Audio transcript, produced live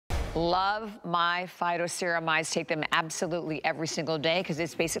Love my phytoceramides. Take them absolutely every single day because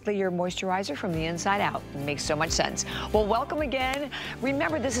it's basically your moisturizer from the inside out. It makes so much sense. Well, welcome again.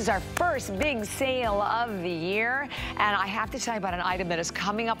 Remember, this is our first big sale of the year. And I have to tell you about an item that is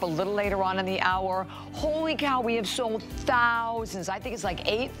coming up a little later on in the hour. Holy cow, we have sold thousands. I think it's like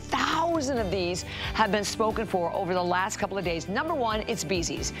 8,000 of these have been spoken for over the last couple of days. Number one, it's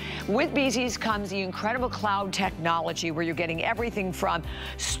Beezy's. With Beezy's comes the incredible cloud technology where you're getting everything from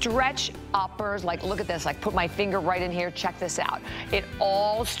stretch uppers, like look at this, like put my finger right in here, check this out. It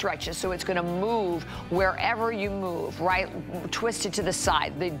all stretches, so it's gonna move wherever you move, right? Twist it to the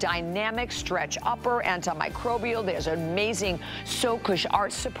side. The dynamic stretch upper, antimicrobial, there's amazing So-Cush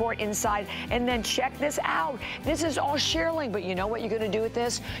arch support inside, and then check this out. This is all shearling, but you know what you're gonna do with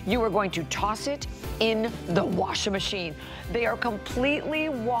this? You are going to toss it in the washing machine. They are completely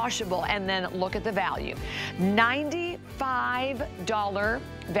washable, and then look at the value. $95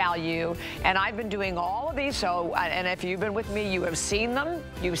 value, and I've been doing all of these, so, and if you've been with me, you have seen them.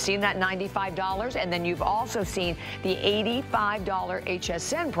 You've seen that $95, and then you've also seen the $85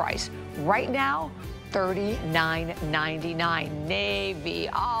 HSN price. Right now, $39.99. Navy,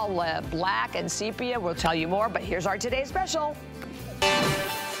 olive, black, and sepia. We'll tell you more, but here's our today's special.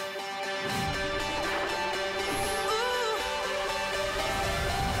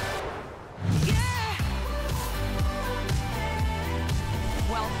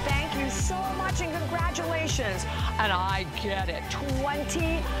 So much and congratulations. And I get it.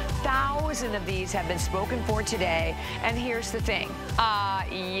 20,000 of these have been spoken for today. And here's the thing.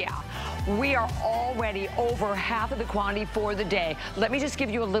 Yeah. We are already over half of the quantity for the day. Let me just give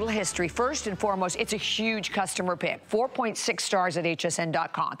you a little history. First and foremost, it's a huge customer pick. 4.6 stars at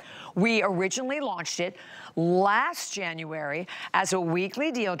hsn.com. We originally launched it last January as a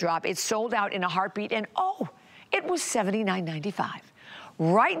weekly deal drop. It sold out in a heartbeat, and oh, it was $79.95.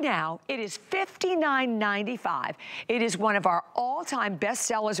 Right now, it is $59.95. It is one of our all-time best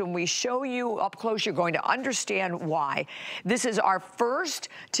sellers. When we show you up close, you're going to understand why. This is our first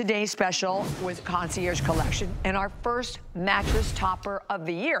Today Special with Concierge Collection and our first mattress topper of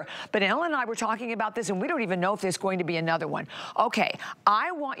the year. But Ellen and I were talking about this, and we don't even know if there's going to be another one. Okay,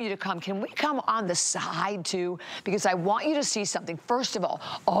 I want you to come. Can we come on the side, too? Because I want you to see something. First of all,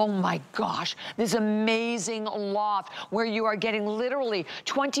 oh, my gosh, this amazing loft where you are getting literally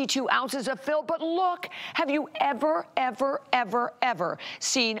 22 ounces of fill. But look, have you ever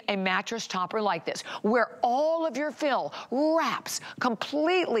seen a mattress topper like this, where all of your fill wraps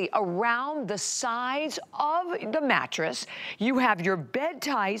completely around the sides of the mattress? You have your bed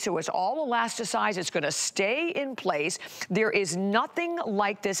tight, so it's all elasticized. It's gonna stay in place. There is nothing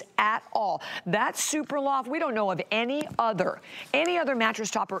like this at all. That Super Loft, we don't know of any other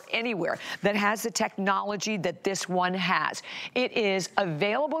mattress topper anywhere that has the technology that this one has. It is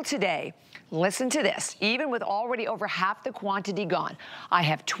available today. Listen to this, even with already over half the quantity gone. I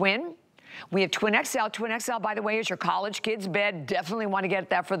have twin. We have Twin XL. Twin XL, by the way, is your college kids' bed. Definitely want to get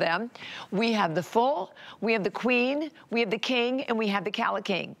that for them. We have the full, we have the queen, we have the king, and we have the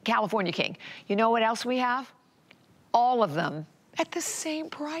California king. You know what else we have? All of them at the same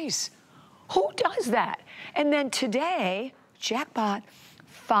price. Who does that? And then today, jackpot,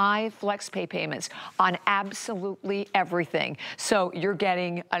 5 flex pay payments on absolutely everything. So you're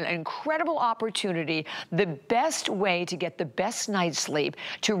getting an incredible opportunity, the best way to get the best night's sleep,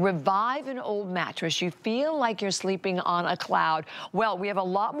 to revive an old mattress. You feel like you're sleeping on a cloud. Well, we have a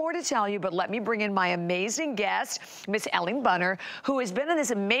lot more to tell you, but let me bring in my amazing guest, Miss Ellen Bunner, who has been in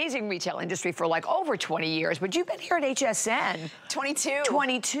this amazing retail industry for like over 20 years, but you've been here at HSN. 22.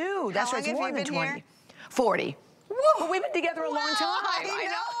 22. That's right, more than 20. Here? 40. Whoa, we've been together a long time. I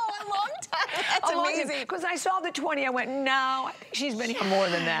know, a long time. That's amazing. Because I saw the 20, I went, no, I think she's been here more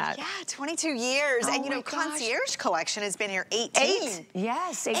than that. Yeah, 22 years. Oh, and you know, Concierge Collection has been here 18. 8.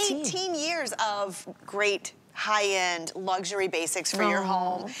 Yes, 18. 18 years of great high-end luxury basics for your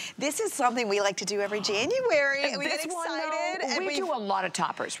home. This is something we like to do every January. And we get excited. And we do a lot of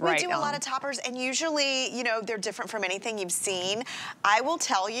toppers, right? We do a lot of toppers, and usually, you know, they're different from anything you've seen. I will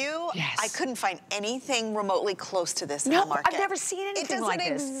tell you, I couldn't find anything remotely close to this in the market. I've never seen anything like this.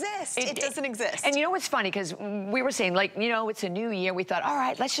 It doesn't exist. It doesn't exist. And you know what's funny? Because we were saying, like, you know, it's a new year. We thought, all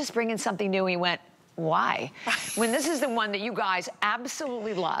right, let's just bring in something new. We went, why? When this is the one that you guys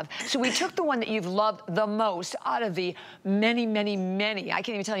absolutely love. So we took the one that you've loved the most out of the many, I can't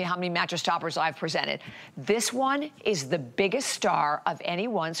even tell you how many mattress toppers I've presented. This one is the biggest star of any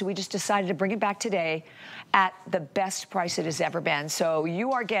one, so we just decided to bring it back today at the best price it has ever been. So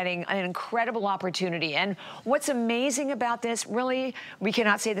you are getting an incredible opportunity. And what's amazing about this, really, we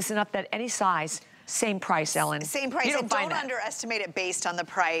cannot say this enough, that any size, Same price, Ellen. Same price. And don't underestimate it based on the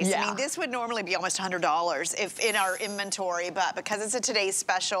price. Yeah. I mean, this would normally be almost $100 if in our inventory, but because it's a today's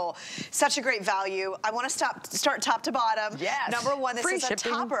special, such a great value. I want to start top to bottom. Yes. Number one, this free is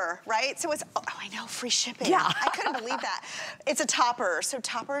shipping. A topper, right? So it's, oh, I know, free shipping. Yeah. I couldn't believe that. It's a topper. So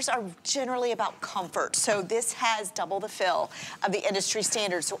toppers are generally about comfort. So this has double the fill of the industry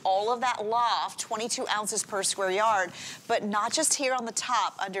standard. So all of that loft, 22 ounces per square yard, but not just here on the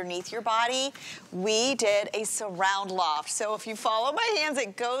top, underneath your body, we did a surround loft. So if you follow my hands,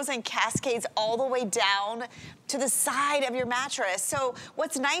 it goes and cascades all the way down to the side of your mattress. So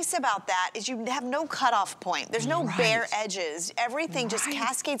what's nice about that is you have no cutoff point. There's no bare edges. Everything just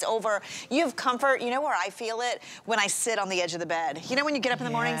cascades over. You have comfort. You know where I feel it? When I sit on the edge of the bed. You know when you get up in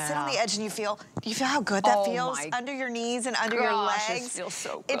the morning, sit on the edge and you feel how good that feels under your knees and under your legs? It feels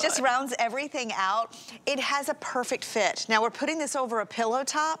so good. It just rounds everything out. It has a perfect fit. Now we're putting this over a pillow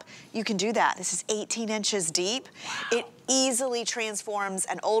top. You can do that. This is 18 inches deep. Wow. It easily transforms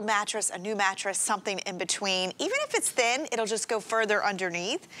an old mattress, a new mattress, something in between. Even if it's thin, it'll just go further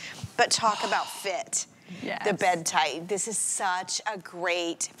underneath. But talk about fit. Yes. The bed tight. This is such a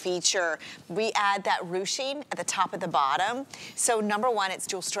great feature. We add that ruching at the top of the bottom. So number one, it's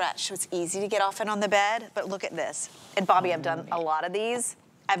dual stretch. So it's easy to get off and on the bed. But look at this. And Bobby, I've done a lot of these.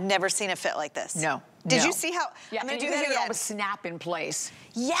 I've never seen it fit like this. No. Did you see how? Yeah, I'm gonna do that again. It almost snap in place.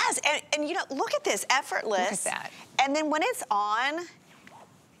 Yes, and you know, look at this, effortless. Look at that. And then when it's on,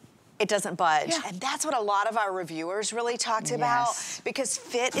 it doesn't budge. Yeah. And that's what a lot of our reviewers really talked about, because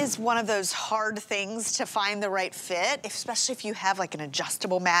fit is one of those hard things to find the right fit, especially if you have like an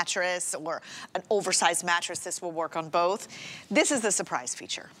adjustable mattress or an oversized mattress. This will work on both. This is the surprise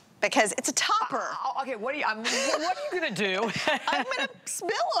feature, because it's a topper. Okay, what are you gonna do? I'm gonna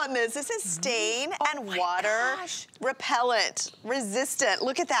spill on this. This is stain and water repellent, resistant.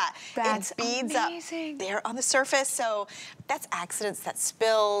 Look at that. That's it beads amazing. Up there on the surface. So that's accidents, that's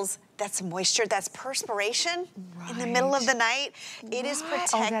spills, that's moisture, that's perspiration in the middle of the night. It is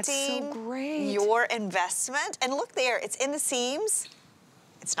protecting your investment. And look there, it's in the seams.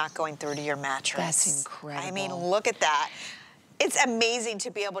 It's not going through to your mattress. That's incredible. I mean, look at that. It's amazing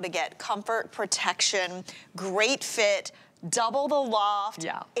to be able to get comfort, protection, great fit, double the loft.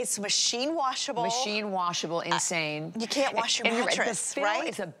 Yeah. It's machine washable. Machine washable, insane. You can't wash your mattress, the fill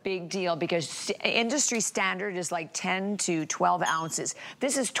is a big deal because industry standard is like 10 to 12 ounces.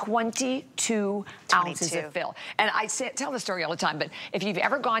 This is 22 ounces of fill. And I tell the story all the time, but if you've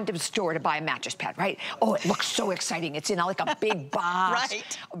ever gone to the store to buy a mattress pad, right? Oh, it looks so exciting. It's in like a big box.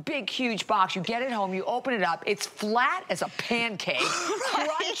 A big, huge box. You get it home, you open it up. It's flat as a pancake.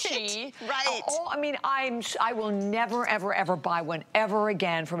 Crunchy. Oh, I mean, I will never, ever buy one ever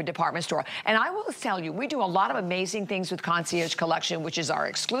again from a department store. And I will tell you, we do a lot of amazing things with Concierge Collection, which is our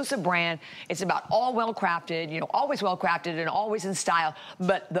exclusive brand. It's about all well-crafted, you know, always well-crafted and always in style,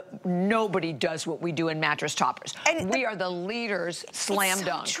 but nobody does what we do in mattress toppers. And we are the leaders, slam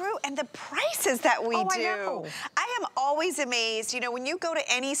dunk. So true, and the prices that we do. I know. I am always amazed, you know, when you go to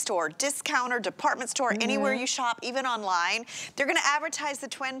any store, discounter, department store, anywhere you shop, even online, they're gonna advertise the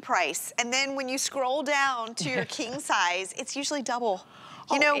twin price. And then when you scroll down to your king size, it's usually double.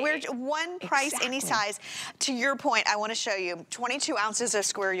 You know, we're one price, any size. To your point, I want to show you 22 ounces a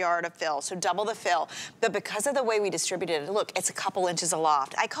square yard of fill, so double the fill. But because of the way we distributed it, look, it's a couple inches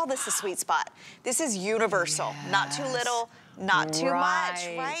aloft. I call this the sweet spot. This is universal, not too little, not too much,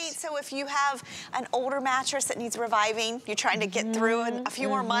 right? So if you have an older mattress that needs reviving, you're trying to get through in a few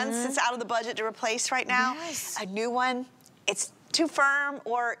more months, it's out of the budget to replace right now. A new one, it's too firm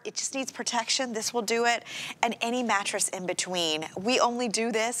or it just needs protection, this will do it. And any mattress in between. We only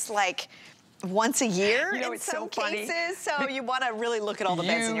do this like once a year in some cases, so you want to really look at all the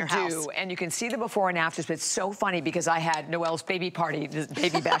beds in your house. You do, and you can see the before and afters, but it's so funny because I had Noelle's baby party, this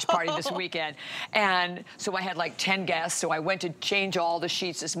baby bash party this weekend, and so I had like 10 guests, so I went to change all the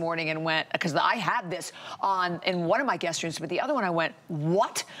sheets this morning and went, because I had this on in one of my guest rooms, but the other one I went,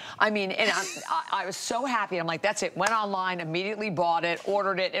 what? I mean, and I was so happy. I'm like, that's it. Went online, immediately bought it,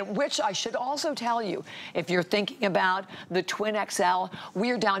 ordered it, and which I should also tell you, if you're thinking about the Twin XL,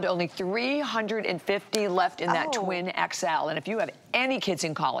 we are down to only 350 left in that Twin XL. And if you have any kids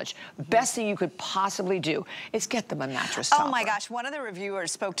in college, best thing you could possibly do is get them a mattress topper. Oh my gosh, one of the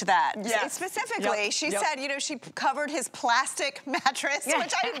reviewers spoke to that. Specifically, she said, you know, she covered his plastic mattress,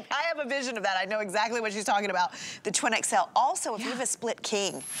 which I have a vision of that. I know exactly what she's talking about. The Twin XL. Also, if you have a split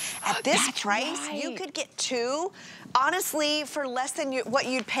king, at this price, you could get two honestly, for less than what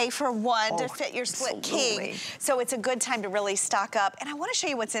you'd pay for one to fit your split king. So it's a good time to really stock up. And I want to show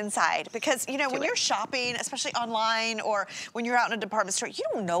you what's inside, because, you know, when you're shopping, especially online or when you're out in a department store, you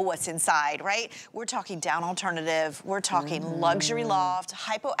don't know what's inside, right? We're talking down alternative. We're talking luxury loft,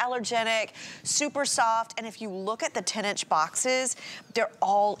 hypoallergenic, super soft. And if you look at the 10-inch boxes, they're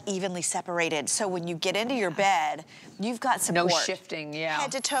all evenly separated. So when you get into your bed, you've got support. No shifting,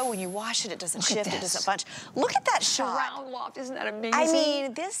 Head to toe. When you wash it, it doesn't shift, it doesn't bunch. Look at that shot. Surround loft, isn't that amazing? I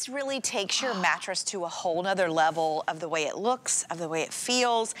mean, this really takes your mattress to a whole nother level of the way it looks, of the way it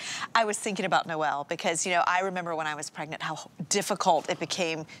feels. I was thinking about Noelle because, you know, I remember when I was pregnant how difficult it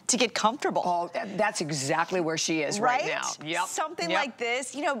became to get comfortable. Oh, that's exactly where she is right now. Yep. Something like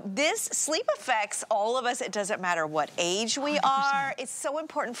this. You know, this sleep affects all of us. It doesn't matter what age we 100%. Are. It's so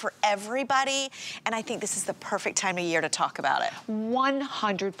important for everybody. And I think this is the perfect time of year to talk about it.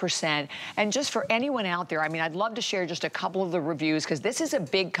 100%. And just for anyone out there, I mean, I'd love to share just a couple of the reviews because this is a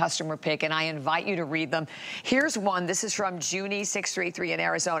big customer pick and I invite you to read them. Here's one. This is from Junie633 in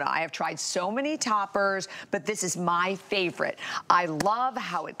Arizona. I have tried so many toppers, but this is my favorite. I love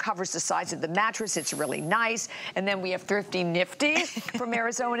how it covers the sides of the mattress. It's really nice. And then we have Thrifty Nifty from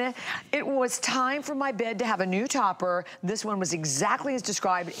Arizona. It was time for my bed to have a new topper. This one was exactly as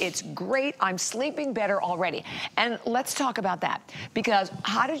described. It's great. I'm sleeping better already. And let's talk about that, because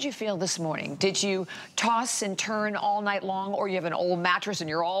how did you feel this morning? Did you toss and turn all night long, or you have an old mattress and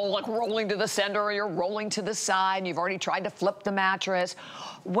you're all like rolling to the center, or you're rolling to the side and you've already tried to flip the mattress?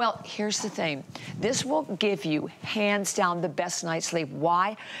 Well, here's the thing. This will give you, hands down, the best night's sleep.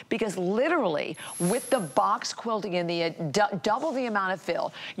 Why? Because literally, with the box quilting in the double the amount of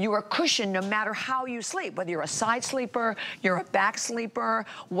fill, you are cushioned no matter how you sleep, whether you're a side sleeper, you're a back sleeper,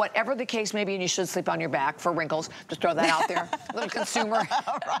 whatever the case may be, and you should sleep on your back for wrinkles. Just throw that out there. Little consumer.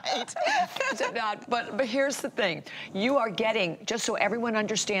 Right. But here's the thing. You are getting, just so everyone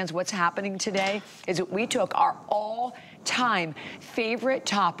understands what's happening today, is that we took our all-time favorite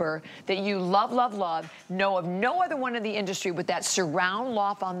topper that you love, love, love, know of no other one in the industry, with that surround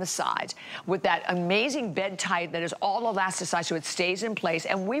loft on the sides, with that amazing bed type that is all elasticized so it stays in place,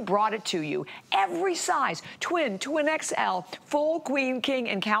 and we brought it to you every size, twin, twin XL, full queen, king,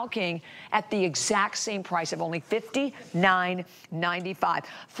 and cow king at the exact same price of only $59.95.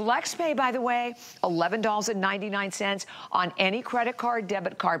 Flex pay, by the way, $11.99 on any credit card,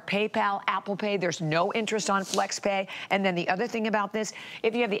 debit card, PayPal, Apple Pay. There's no interest on flex pay. And then the other thing about this,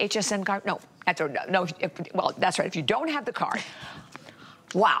 if you have the HSN card, well, that's right. If you don't have the card,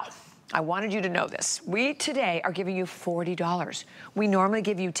 wow. I wanted you to know this. We today are giving you $40. We normally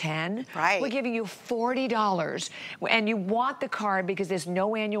give you $10. Right. We're giving you $40. And you want the card because there's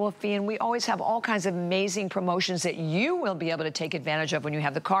no annual fee, and we always have all kinds of amazing promotions that you will be able to take advantage of when you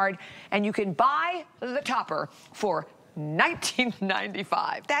have the card. And you can buy the topper for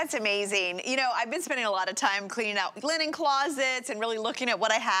 $19.95. That's amazing. You know, I've been spending a lot of time cleaning out linen closets and really looking at what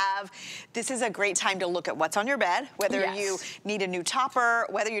I have. This is a great time to look at what's on your bed, whether you need a new topper,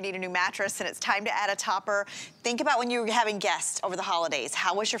 whether you need a new mattress and it's time to add a topper. Think about when you were having guests over the holidays.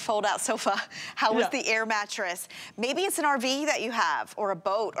 How was your fold-out sofa? How was the air mattress? Maybe it's an RV that you have, or a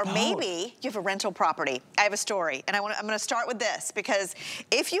boat, or maybe you have a rental property. I have a story, and I'm going to start with this, because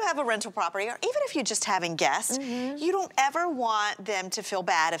if you have a rental property, or even if you're just having guests, you don't ever want them to feel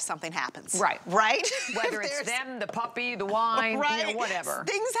bad if something happens. Right. Right? Whether it's them, the puppy, the wine, you know, whatever.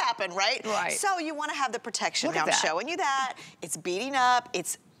 Things happen, right? Right. So you want to have the protection. Look now at that. I'm showing you that. It's beating up.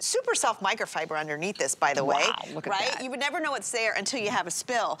 It's super soft microfiber underneath this, by the way. Wow, look at that. You would never know it's there until you have a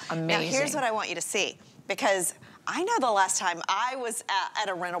spill. Amazing. Now here's what I want you to see, because I know the last time I was at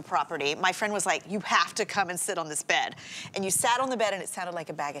a rental property, my friend was like, you have to come and sit on this bed. And you sat on the bed and it sounded like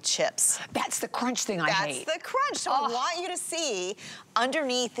a bag of chips. That's the crunch thing I hate. That's the crunch. So I want you to see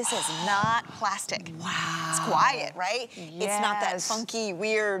underneath, this is not plastic. Wow. It's quiet, right? Yes. It's not that funky,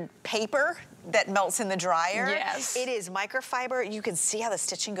 weird paper that melts in the dryer. Yes. It is microfiber. You can see how the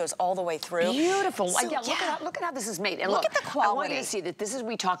stitching goes all the way through. Beautiful. So, look at how this is made. And look at the quality. I want you to see that this is,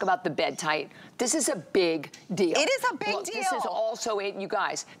 we talk about the bed tight. This is a big deal. It is a big deal. This is also it, you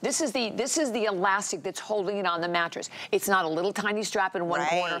guys. This is the elastic that's holding it on the mattress. It's not a little tiny strap in one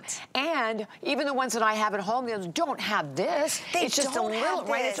corner. And even the ones that I have at home, the others don't have this. It's just a little,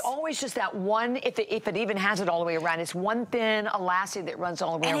 right? It's always just that one, if it even has it all the way around. It's one thin elastic that runs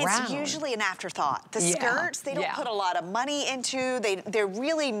all the way around. And it's usually an afterthought. The skirts, they don't put a lot of money into. They're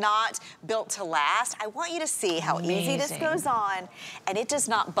really not built to last. I want you to see how easy this goes on, and it does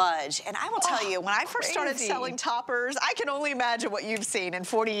not budge. And I will tell you, when I first started selling toppers, I can only imagine what you've seen in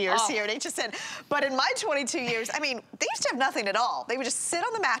 40 years here at HSN. But in my 22 years, I mean, they used to have nothing at all. They would just sit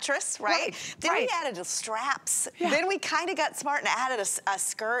on the mattress, right? Then we added the straps. Then we kind of got smart and added a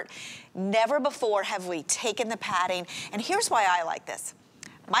skirt. Never before have we taken the padding. And here's why I like this.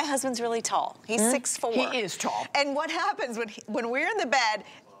 My husband's really tall. He's 6'4". He is tall. And what happens when we're in the bed,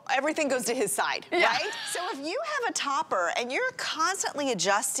 everything goes to his side, right? So if you have a topper and you're constantly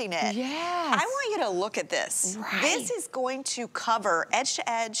adjusting it, I want you to look at this. This is going to cover edge to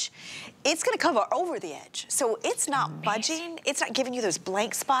edge. It's going to cover over the edge. So it's not budging. It's not giving you those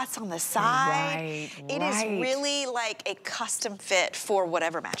blank spots on the side. It is really like a custom fit for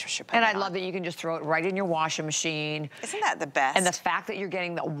whatever mattress you're putting on. And I love that you can just throw it right in your washing machine. Isn't that the best? And the fact that you're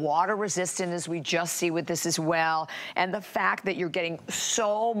getting the water resistant, as we just see with this as well, and the fact that you're getting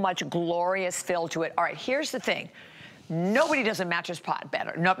so much glorious fill to it. All right, here's the thing. Nobody does a mattress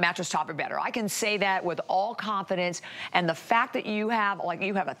mattress topper better. I can say that with all confidence. And the fact that you have, like,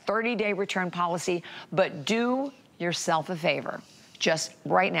 you have a 30-day return policy, but do yourself a favor. Just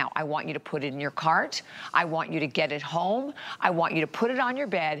right now, I want you to put it in your cart. I want you to get it home. I want you to put it on your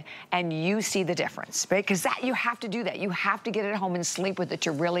bed, and you see the difference, because that, you have to do that. You have to get it home and sleep with it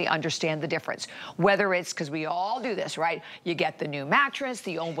to really understand the difference. Whether it's, because we all do this, right? You get the new mattress,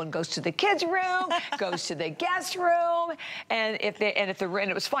 the old one goes to the kids' room, goes to the guest room, and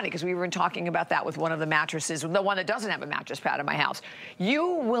it was funny because we were talking about that with one of the mattresses, the one that doesn't have a mattress pad in my house. You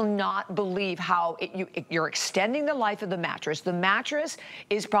will not believe how you're extending the life of the mattress. The mattress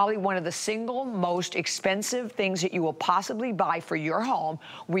is probably one of the single most expensive things that you will possibly buy for your home.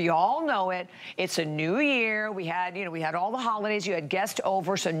 We all know it. It's a new year. We had all the holidays. You had guests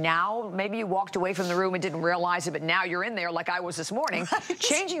over. So now maybe you walked away from the room and didn't realize it, but now you're in there like I was this morning,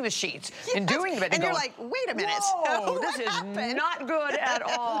 changing the sheets and doing the bed. And you're like, wait a minute. Whoa, this is not good at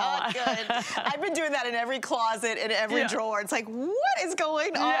all. Not good. I've been doing that in every closet, in every drawer. It's like, what is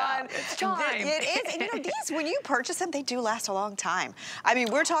going on? It's time. It is. And you know, these, when you purchase them, they do last a long time. I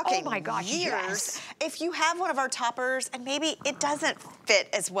mean, we're talking years. If you have one of our toppers and maybe it doesn't fit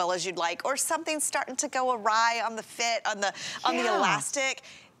as well as you'd like, or something's starting to go awry on the fit, on the elastic,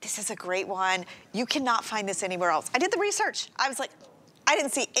 this is a great one. You cannot find this anywhere else. I did the research. I was like, I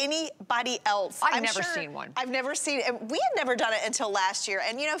didn't see anybody else. I've never seen one. I've never seen it. And we had never done it until last year.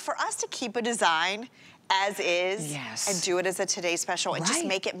 And you know, for us to keep a design as is and do it as a Today Special and just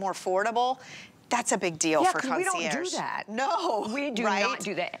make it more affordable, that's a big deal for concierge. We don't do that. No, we do not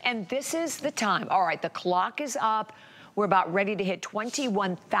do that. And this is the time. All right, the clock is up. We're about ready to hit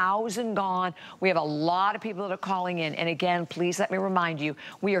 21,000 gone. We have a lot of people that are calling in. And again, please let me remind you,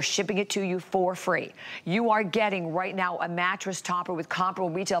 we are shipping it to you for free. You are getting right now a mattress topper with comparable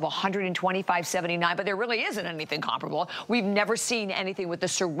retail of $125.79, but there really isn't anything comparable. We've never seen anything with the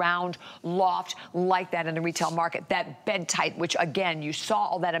surround loft like that in the retail market. That bed tight, which again, you saw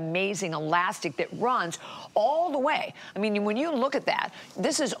all that amazing elastic that runs all the way. I mean, when you look at that,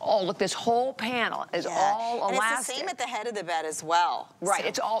 this is all, look, this whole panel is all elastic. And it's the same at the head of the bed as well. Right, so.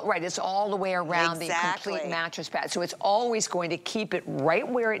 It's all the way around the complete mattress pad. So it's always going to keep it right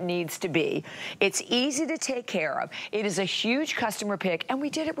where it needs to be. It's easy to take care of. It is a huge customer pick, and we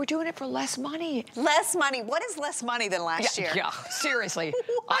did it. We're doing it for less money. Less money. What is less money than last year? Yeah, seriously.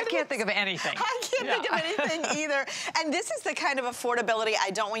 I can't think of anything. I can't think of anything either. And this is the kind of affordability. I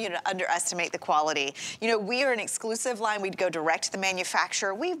don't want you to underestimate the quality. You know, we are an exclusive line. We'd go direct to the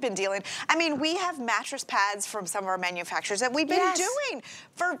manufacturer. We've been dealing, I mean, we have mattress pads from some of our manufacturers that we've been doing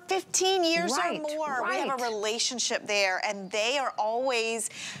for 15 years or more. We have a relationship there, and they are always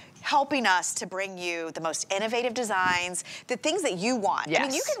helping us to bring you the most innovative designs, the things that you want. I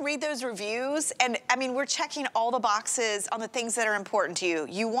mean, you can read those reviews, and I mean, we're checking all the boxes on the things that are important to you.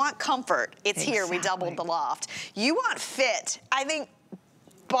 You want comfort. It's here. We doubled the loft. You want fit. I think,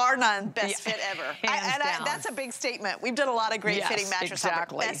 bar none, best fit ever. That's a big statement. We've done a lot of great fitting mattress.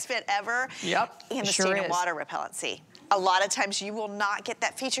 Best fit ever. And the stain and water repellency. A lot of times you will not get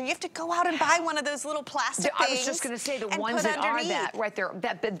that feature. You have to go out and buy one of those little plastic things. I was just going to say, the ones that are that right there,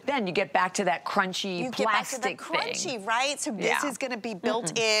 but then you get back to that crunchy plastic thing. You get back to the crunchy, right? So this is going to be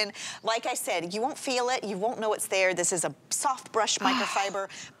built in. Like I said, you won't feel it. You won't know it's there. This is a soft brush microfiber.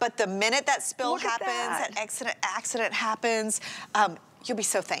 But the minute that spill happens, that accident happens, you'll be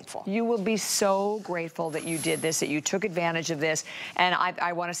so thankful. You will be so grateful that you did this, that you took advantage of this. And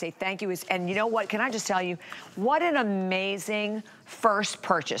I want to say thank you. And you know what? Can I just tell you, what an amazing first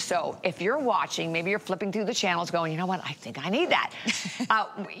purchase. So if you're watching, maybe you're flipping through the channels going, you know what, I think I need that.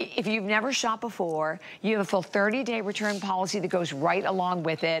 If you've never shopped before, you have a full 30-day return policy that goes right along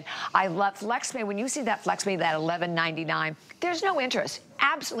with it. I love FlexPay. When you see that FlexPay, that $11.99, there's no interest.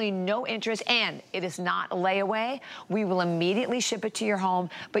 Absolutely no interest, and it is not a layaway. We will immediately ship it to your home,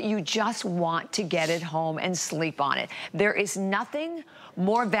 but you just want to get it home and sleep on it. There is nothing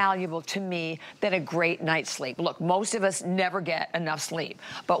more valuable to me than a great night's sleep. Look, most of us never get enough sleep,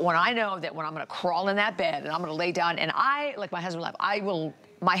 but when I know that when I'm gonna crawl in that bed and I'm gonna lay down and like my husband left,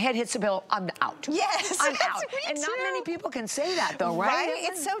 my head hits the pillow, I'm out. Yes, I'm out. And too. not many people can say that though, right? Right,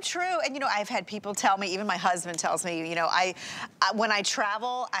 it's so true. And you know, I've had people tell me, even my husband tells me, you know, when I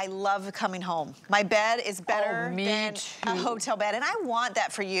travel, I love coming home. My bed is better than a hotel bed. And I want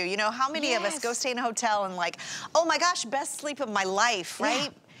that for you. You know, how many of us go stay in a hotel and like, oh my gosh, best sleep of my life, right? Yeah.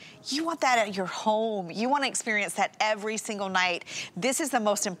 You want that at your home. You want to experience that every single night. This is the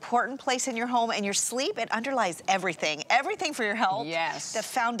most important place in your home, and your sleep, it underlies everything. Everything for your health. Yes. The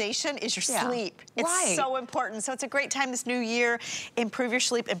foundation is your sleep. It's so important. So it's a great time this new year. Improve your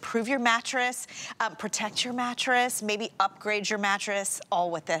sleep, improve your mattress, protect your mattress, maybe upgrade your mattress,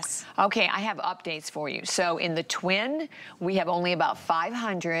 all with this. Okay, I have updates for you. So in the twin, we have only about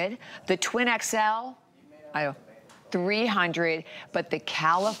 500. The twin XL, 300, but the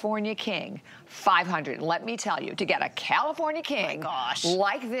California King, 500. Let me tell you, to get a California King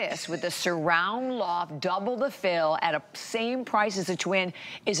like this with the surround loft, double the fill at a same price as a twin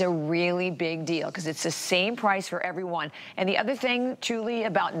is a really big deal because it's the same price for everyone. And the other thing, truly,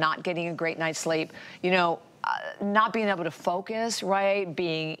 about not getting a great night's sleep, you know, not being able to focus, right?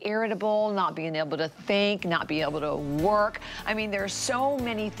 Being irritable, not being able to think, not being able to work. I mean, there are so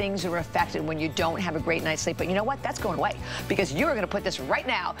many things that are affected when you don't have a great night's sleep. But you know what? That's going away because you are going to put this right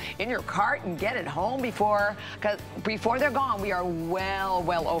now in your cart and get it home before they're gone. We are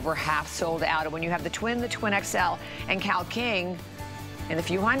well over half sold out. And when you have the twin XL, and Cal King in a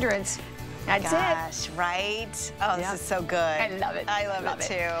few hundreds, that's it. Right? Oh, this is so good. I love it. I love it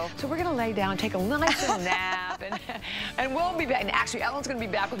too. So we're gonna lay down, take a nice little nap, and we'll be back. And actually, Ellen's gonna be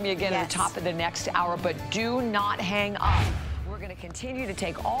back with me again at the top of the next hour, but do not hang up. We're gonna continue to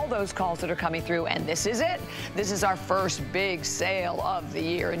take all those calls that are coming through, and this is it. This is our first big sale of the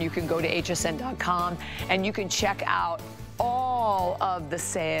year, and you can go to hsn.com and you can check out all of the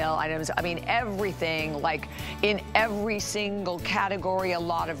sale items. I mean, everything, like in every single category, a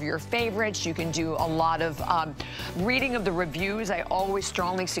lot of your favorites. You can do a lot of reading of the reviews. I always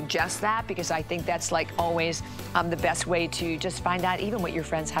strongly suggest that because I think that's like always the best way to just find out even what your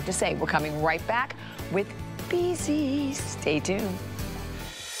friends have to say. We're coming right back with BZ. Stay tuned.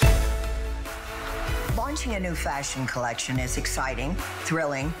 Launching a new fashion collection is exciting,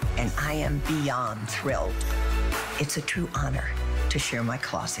 thrilling, and I am beyond thrilled. It's a true honor to share my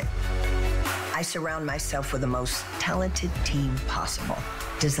closet. I surround myself with the most talented team possible.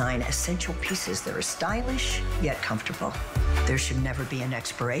 Design essential pieces that are stylish yet comfortable. There should never be an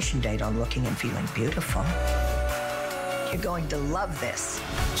expiration date on looking and feeling beautiful. You're going to love this.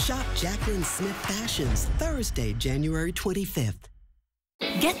 Shop Jacqueline Smith Fashions Thursday, January 25th.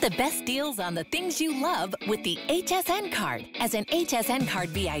 Get the best deals on the things you love with the HSN card. As an HSN card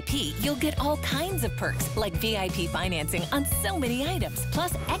VIP, you'll get all kinds of perks like VIP financing on so many items,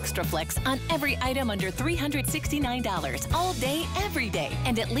 plus extra flex on every item under $369 all day, every day,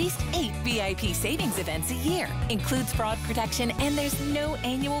 and at least 8 VIP savings events a year. Includes fraud protection and there's no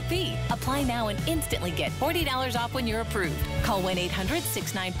annual fee. Apply now and instantly get $40 off when you're approved. Call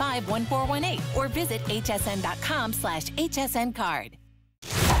 1-800-695-1418 or visit hsn.com/HSN card.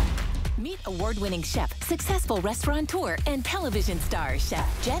 Meet award-winning chef, successful restaurateur, and television star,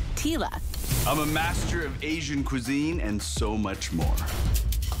 Chef Jet Tila. I'm a master of Asian cuisine and so much more.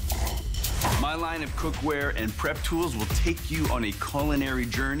 My line of cookware and prep tools will take you on a culinary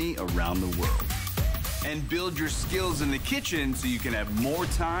journey around the world and build your skills in the kitchen so you can have more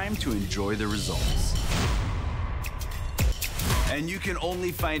time to enjoy the results. And you can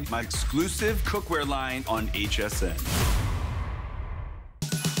only find my exclusive cookware line on HSN.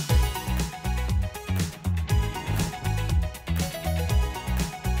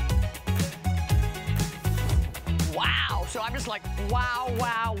 So I'm just like, wow,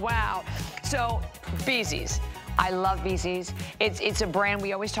 wow, wow. So Beezy's. I love Beezy's. It's a brand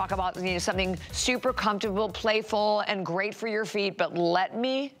we always talk about, you know, something super comfortable, playful, and great for your feet. But let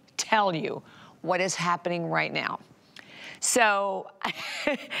me tell you what is happening right now. So,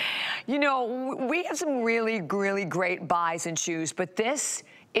 you know, we have some really great buys in shoes, but this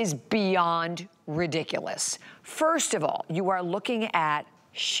is beyond ridiculous. First of all, you are looking at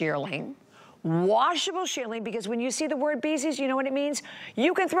shearling, washable shielding, because when you see the word Beezy's, you know what it means?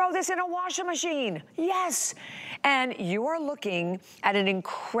 You can throw this in a washing machine. Yes. And you are looking at an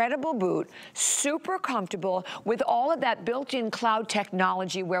incredible boot, super comfortable, with all of that built-in cloud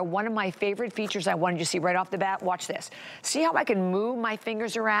technology, where one of my favorite features I wanted you to see right off the bat, watch this. See how I can move my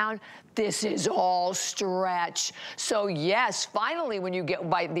fingers around? This is all stretch. So yes, finally, when you get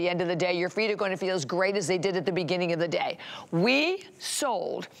by the end of the day, your feet are going to feel as great as they did at the beginning of the day. We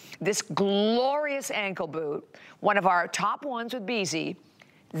sold this glorious ankle boot, one of our top ones with Beezy,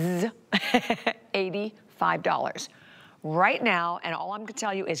 $85. Right now, and all I'm gonna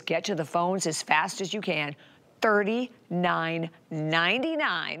tell you is get to the phones as fast as you can,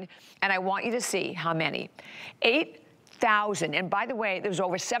 $39.99, and I want you to see how many. 8,000, and by the way, there was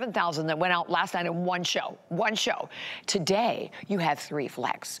over 7,000 that went out last night in one show. Today, you have 3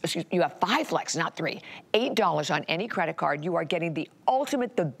 flex. You have 5 flex, not 3. $8 on any credit card. You are getting the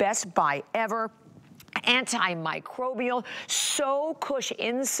ultimate, the best buy ever. Antimicrobial, so cush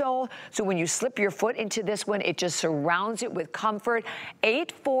insole, so when you slip your foot into this one, it just surrounds it with comfort.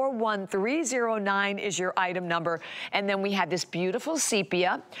 841309 is your item number. And then we have this beautiful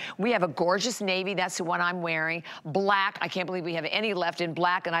sepia. We have a gorgeous navy, that's the one I'm wearing. Black, I can't believe we have any left in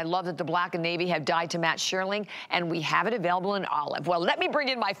black, and I love that the black and navy have dyed to match shearling, and we have it available in olive. Well, let me bring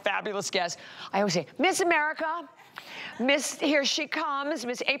in my fabulous guest. I always say, Miss America. Miss, here she comes,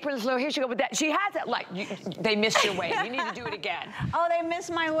 Miss April Flo, here she goes with that. She has it like, they missed your wave. You need to do it again. Oh, they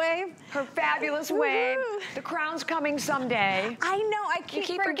missed my wave? Her fabulous wave. The crown's coming someday. I know, I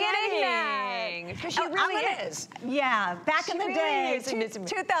keep forgetting that. Because she really is. Yeah, back in the day,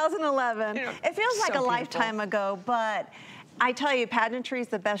 2011. You know, it feels like a lifetime ago, but I tell you, pageantry is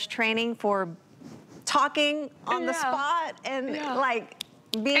the best training for talking on the spot and like,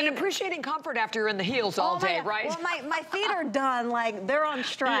 and appreciating comfort after you're in the heels all day, right? Well, my feet are done, like they're on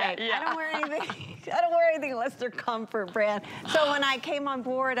strike. I don't wear anything. I don't wear anything unless they're comfort brand. So when I came on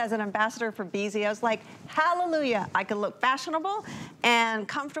board as an ambassador for Beezy, I was like, hallelujah! I can look fashionable and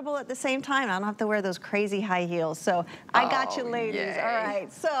comfortable at the same time. I don't have to wear those crazy high heels. So I got you, ladies. Yay. All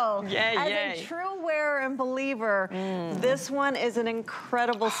right. So as a true wearer and believer, this one is an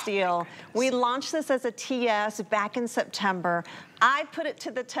incredible steal. We launched this as a TS back in September. I put it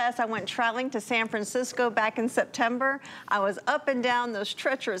to the test. I went traveling to San Francisco back in September. I was up and down those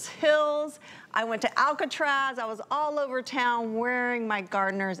treacherous hills. I went to Alcatraz. I was all over town wearing my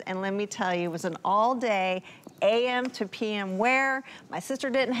gardeners. And let me tell you, it was an all-day AM to PM wear. My sister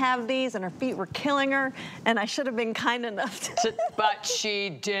didn't have these and her feet were killing her. And I should have been kind enough to. But she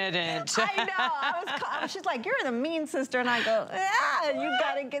didn't. I know. She's like, you're the mean sister. And I go, yeah, you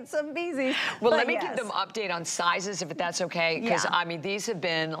got to get some Beezy. Well, let me give them an update on sizes, if that's okay. Because, I mean, these have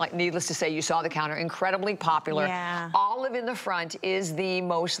been, like, needless to say, you saw the counter, incredibly popular. Olive in the front is the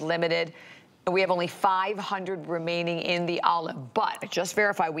most limited. We have only 500 remaining in the olive, but just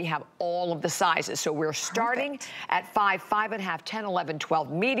verify we have all of the sizes. So we're starting at 5, 5.5, 10, 11,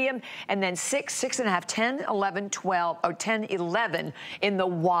 12 medium, and then 6, 6.5, 10, 11, 12, or 10, 11 in the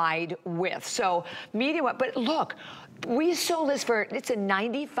wide width. So medium, but look, we sold this for, it's a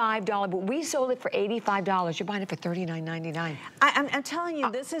 $95, but we sold it for $85. You're buying it for $39.99. I'm telling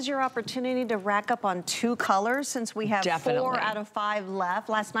you, this is your opportunity to rack up on 2 colors since we have 4 out of 5 left.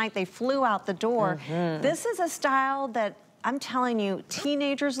 Last night they flew out the door. This is a style that I'm telling you,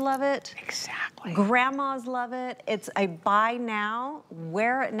 teenagers love it. Exactly. Grandmas love it. It's a buy now,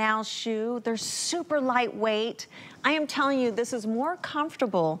 wear it now shoe. They're super lightweight. I am telling you, this is more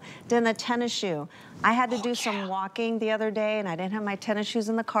comfortable than a tennis shoe. I had to do some walking the other day, and I didn't have my tennis shoes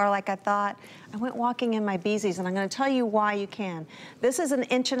in the car like I thought. I went walking in my Beezy's, and I'm gonna tell you why you can. This is an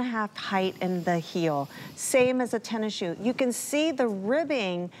 1.5 inch height in the heel, same as a tennis shoe. You can see the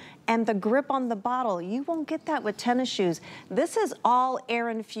ribbing and the grip on the bottle. You won't get that with tennis shoes. This is all air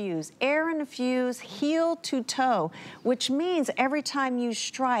infused heel to toe, which means every time you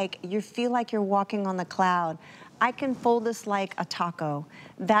strike, you feel like you're walking on the cloud. I can fold this like a taco.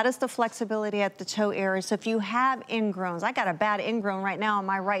 That is the flexibility at the toe area. So if you have ingrowns, I got a bad ingrown right now on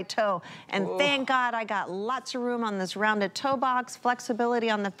my right toe, and thank God I got lots of room on this rounded toe box, flexibility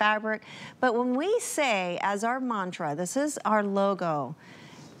on the fabric. But when we say, as our mantra, this is our logo,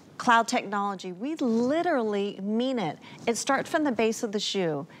 cloud technology, we literally mean it. It starts from the base of the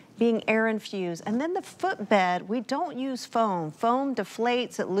shoe, being air infused. And then the footbed, we don't use foam. Foam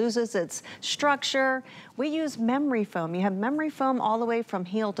deflates, it loses its structure. We use memory foam. You have memory foam all the way from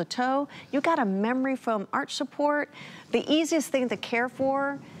heel to toe. You got a memory foam arch support. The easiest thing to care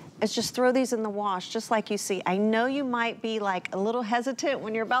for, is just throw these in the wash, just like you see. I know you might be like a little hesitant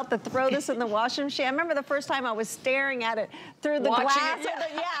when you're about to throw this in the washing machine. I remember the first time I was staring at it through the glass.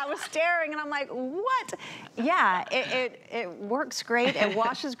 Yeah, I was staring and I'm like, what? Yeah, it works great, it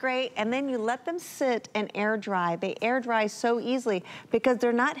washes great, and then you let them sit and air dry. They air dry so easily because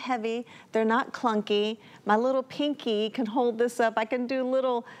they're not heavy, they're not clunky. My little pinky can hold this up. I can do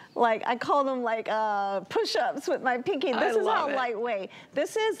little, like, I call them like push-ups with my pinky. This is how lightweight.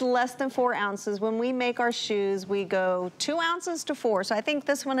 This is less than 4 ounces. When we make our shoes, we go 2 ounces to 4. So I think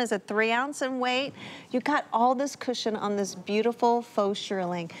this one is a 3 ounce in weight. You got all this cushion on this beautiful faux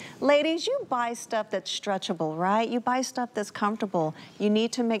shearling. Ladies, you buy stuff that's stretchable, right? You buy stuff that's comfortable. You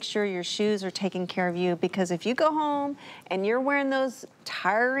need to make sure your shoes are taking care of you, because if you go home and you're wearing those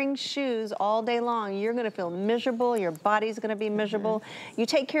tiring shoes all day long, you're gonna feel miserable, your body's gonna be miserable. You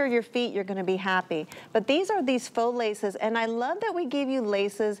take care of your feet, you're gonna be happy. But these are these faux laces, and I love that we give you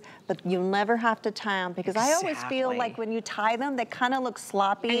laces, but you'll never have to tie them, because I always feel like when you tie them, they kind of look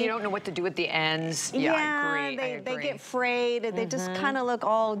sloppy. And you don't know what to do at the ends. Yeah, I agree. They get frayed, they just kind of look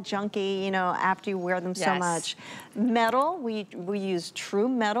all junky, you know, after you wear them so much. Metal, we use true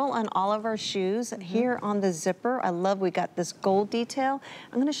metal on all of our shoes. Here on the zipper, I love we got this gold detail.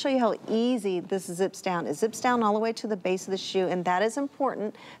 I'm gonna show you how easy this zips down. It zips down all the way to the base of the shoe, and that is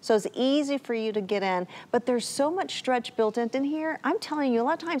important. So it's easy for you to get in, but there's so much stretch built in here. I'm telling you, a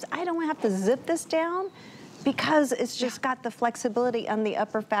lot of times I don't have to zip this down because it's just got the flexibility on the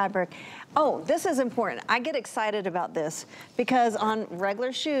upper fabric. Oh, this is important. I get excited about this because on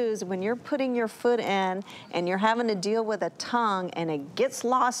regular shoes, when you're putting your foot in and you're having to deal with a tongue and it gets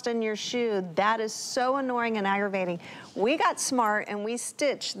lost in your shoe, that is so annoying and aggravating. We got smart and we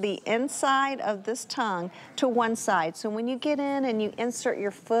stitched the inside of this tongue to one side. So when you get in and you insert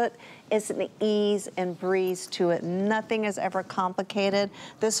your foot, it's an ease and breeze to it. Nothing is ever complicated.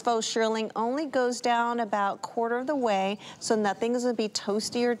 This faux shearling only goes down about 1/4 of the way, so nothing is gonna be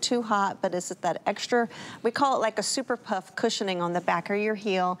toasty or too hot, but it's that extra, we call it like a super puff cushioning on the back of your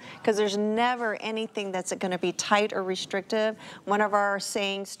heel, because there's never anything that's gonna be tight or restrictive. One of our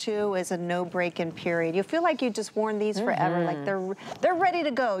sayings too is a no break-in period. You feel like you just worn these forever, like they're ready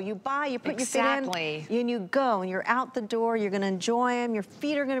to go. You buy, you put your feet in, and you go, and you're out the door, you're gonna enjoy them, your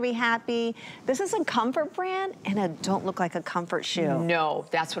feet are gonna be happy. This is a comfort brand, and it don't look like a comfort shoe. No,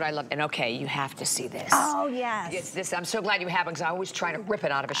 that's what I love. And okay, you have to see this. Oh, yes. It's this, I'm so glad you have it, because I always try to rip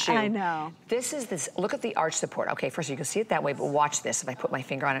it out of a shoe. I know. This is this, look at the arch support. Okay, first you can see it that way, but watch this if I put my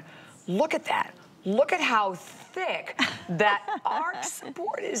finger on it. Look at that. Look at how thick that arch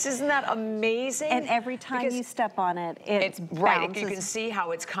support is. Isn't that amazing? And every time you step on it, it's right. You can see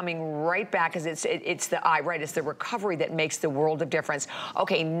how it's coming right back, because it's the eye, right? It's the recovery that makes the world of difference.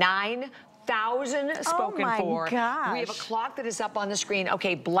 Okay, 9,000 spoken for. Gosh. We have a clock that is up on the screen.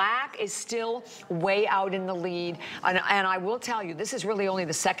 Okay, black is still way out in the lead. And I will tell you, this is really only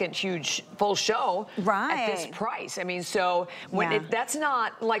the second huge full show at this price. I mean, so when that's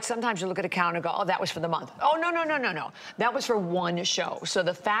not like sometimes you look at a count and go, oh, that was for the month. Oh, no. That was for one show. So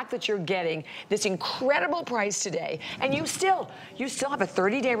the fact that you're getting this incredible price today, and you still have a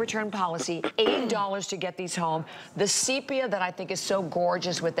 30-day return policy, $8 to get these home. The sepia that I think is so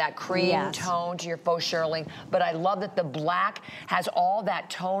gorgeous with that cream tone to your faux shearling, but I love that the black has all that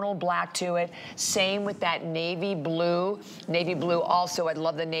tonal black to it. Same with that navy blue. Navy blue also, I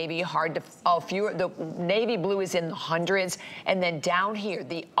love the navy, hard to, the navy blue is in the hundreds. And then down here,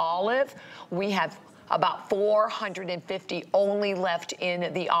 the olive, we have about 450 only left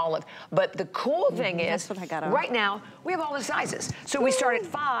in the olive. But the cool thing is, right now, we have all the sizes. So we start at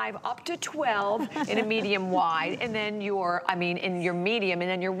 5 up to 12 in a medium wide, and then in your medium, and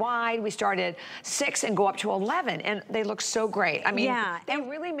then your wide, we start at 6 and go up to 11, and they look so great. I mean, they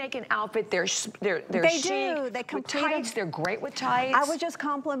really make an outfit. They're chic. They complete tights. They're great with tights. I was just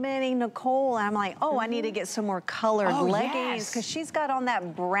complimenting Nicole, and I'm like, oh, I need to get some more colored leggings, because she's got on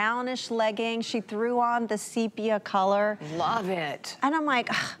that brownish legging. She threw on the sepia color. Love it. And I'm like,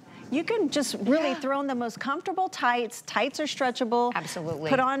 you can just really throw on the most comfortable tights. Tights are stretchable. Absolutely.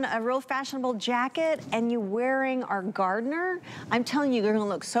 Put on a real fashionable jacket, and you're wearing our Gardner. I'm telling you, you're gonna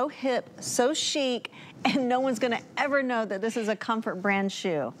look so hip, so chic, and no one's gonna ever know that this is a comfort brand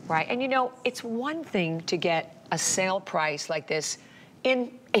shoe. Right, and you know, it's one thing to get a sale price like this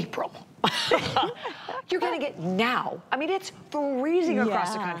in April. You're getting it now. I mean, it's freezing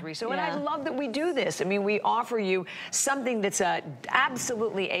across the country. So, and I love that we do this. I mean, we offer you something that's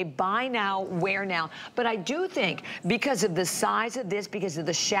absolutely a buy now, wear now. But I do think because of the size of this, because of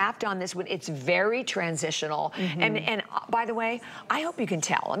the shaft on this one, it's very transitional. And by the way, I hope you can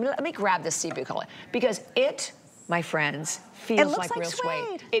tell. Let me grab this sepia color, because it, my friends, feels looks like real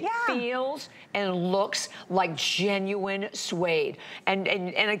suede. It feels and looks like genuine suede. And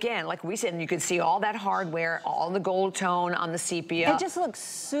again, like we said, and you can see all that hardware, all the gold tone on the sepia. It just looks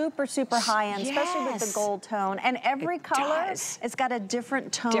super, super high end, especially with the gold tone. And every color, it's got a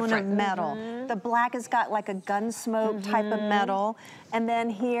different tone of metal. The black has got like a gun smoke type of metal. And then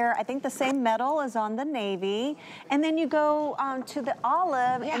here, I think the same metal is on the navy. And then you go to the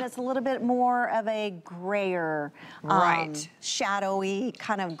olive, and it's a little bit more of a grayer, shadowy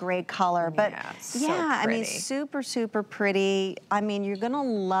kind of gray color. But I mean, super, super pretty. I mean, you're gonna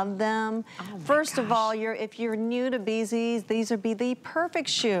love them. First of all, if you're new to Beezy's, these would be the perfect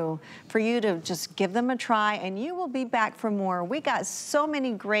shoe for you to just give them a try, and you will be back for more. We got so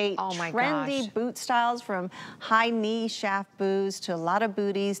many great trendy boot styles, from high knee shaft boots to a lot of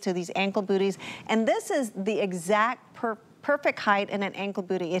booties to these ankle booties. And this is the exact perfect height in an ankle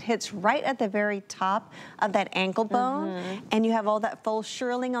booty. It hits right at the very top of that ankle bone, and you have all that faux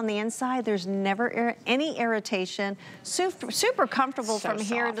shearling on the inside. There's never any irritation. Super comfortable from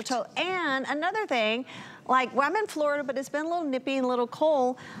here to toe. And another thing, like, well, I'm in Florida, but it's been a little nippy and a little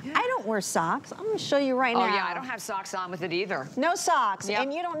cold. I don't wear socks. I'm gonna show you right now. Oh yeah, I don't have socks on with it either. No socks,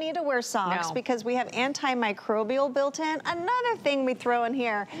 and you don't need to wear socks because we have antimicrobial built in. Another thing we throw in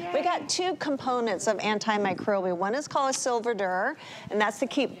here, we got two components of antimicrobial. One is called a Silver Dur, and that's to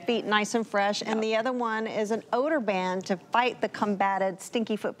keep feet nice and fresh, and the other one is an odor band to fight the combated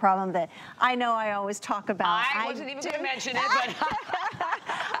stinky foot problem that I know I always talk about. I wasn't even gonna mention it, but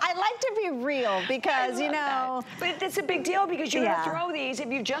I like to be real because, you know. But it's a big deal because you're gonna throw these,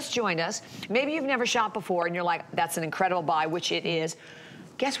 if you've just joined us, maybe you've never shopped before and you're like, that's an incredible buy, which it is.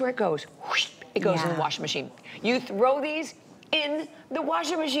 Guess where it goes? Whoosh, it goes in the washing machine. You throw these in the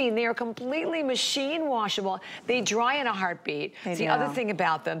washing machine. They are completely machine washable. They dry in a heartbeat. It's the other thing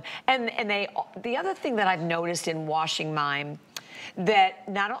about them. And the other thing that I've noticed in washing mine, that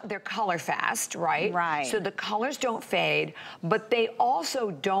they're color fast, right? Right. So the colors don't fade, but they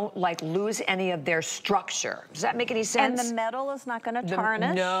also don't like lose any of their structure. Does that make any sense? And the metal is not going to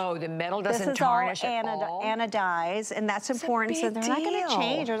tarnish. No, the metal doesn't tarnish at all. Anodized, and that's important. So they're not going to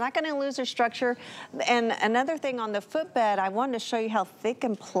change. They're not going to lose their structure. And another thing on the footbed, I wanted to show you how thick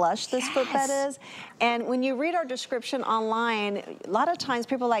and plush this footbed is. And when you read our description online, a lot of times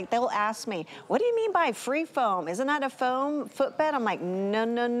people they'll ask me, what do you mean by free foam? Isn't that a foam footbed? I'm like, no,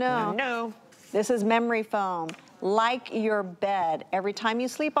 no, no. No. This is memory foam. Like your bed. Every time you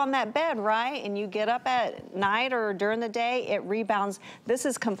sleep on that bed, right, and you get up at night or during the day, it rebounds. This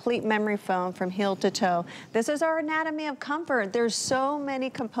is complete memory foam from heel to toe. This is our anatomy of comfort. There's so many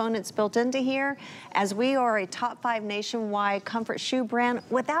components built into here, as we are a top 5 nationwide comfort shoe brand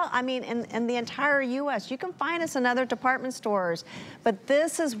in the entire U.S. You can find us in other department stores, but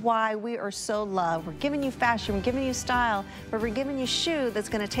this is why we are so loved. We're giving you fashion, we're giving you style, but we're giving you a shoe that's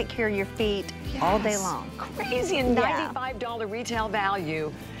gonna take care of your feet all day long. Crazy. And $95 retail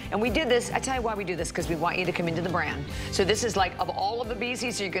value. And we did this, I tell you why we do this, because we want you to come into the brand. So this is like, of all of the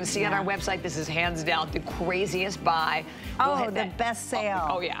BCs, so you can see on our website, this is hands down the craziest buy. The best sale.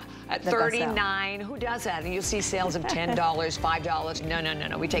 Oh yeah, at $39, who does that? And you'll see sales of $10, $5. No, no, no,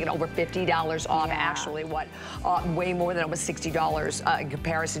 no. We take it over $50 off, actually, way more than it was $60 in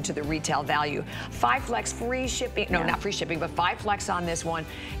comparison to the retail value. 5 flex free shipping, no, not free shipping, but 5 flex on this one.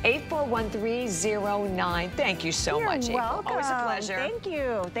 841309. Thank you so much, April. Welcome. Always a pleasure. Thank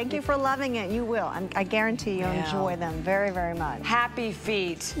you. Thank you for loving it. You will. I guarantee you'll enjoy them very, very much. Happy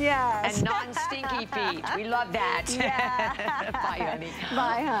feet. Yes. And non-stinky feet. We love that. Yeah. Bye, honey.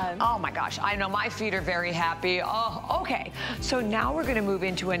 Bye, hon. Oh my gosh, I know my feet are very happy. Oh, okay. So now we're gonna move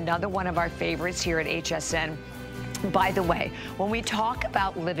into another one of our favorites here at HSN. By the way, when we talk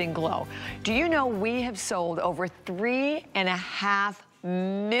about Living Glow, do you know we have sold over 3.5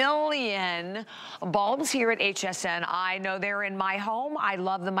 million bulbs here at HSN. I know they're in my home. I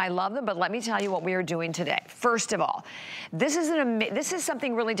love them, but let me tell you what we are doing today. First of all, this is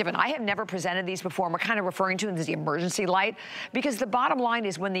something really different. I have never presented these before, and we're kind of referring to them as the emergency light, because the bottom line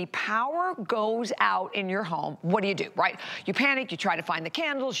is when the power goes out in your home, what do, right? You panic, you try to find the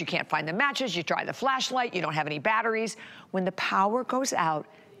candles, you can't find the matches, you try the flashlight, you don't have any batteries. When the power goes out,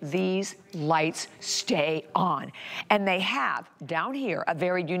 these lights stay on. And they have, down here, a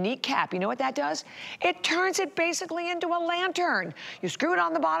very unique cap. You know what that does? It turns it basically into a lantern. You screw it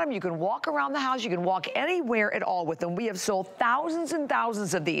on the bottom, you can walk around the house, you can walk anywhere at all with them. We have sold thousands and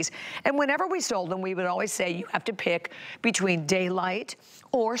thousands of these. And whenever we sold them, we would always say you have to pick between daylight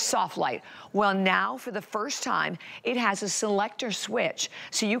or soft light. Well, now, for the first time, it has a selector switch.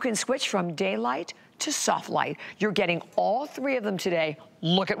 So you can switch from daylight to soft light. You're getting all 3 of them today.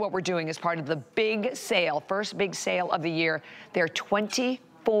 Look at what we're doing as part of the big sale, first big sale of the year. They're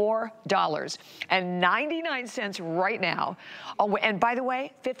 $24.99 right now. Oh, and by the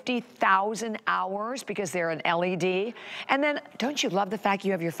way, 50,000 hours because they're an LED. And then don't you love the fact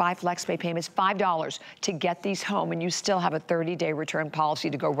you have your 5 FlexPay payments, $5 to get these home, and you still have a 30-day return policy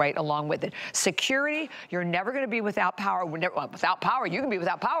to go right along with it. Security, you're never going to be without power. Without power, you can be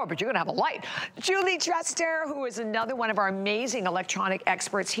without power, but you're going to have a light. Julie Trester, who is another one of our amazing electronic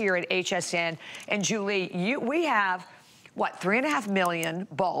experts here at HSN. And Julie, we have, what, 3.5 million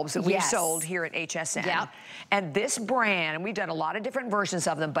bulbs that we've sold here at HSN. Yep. And this brand, and we've done a lot of different versions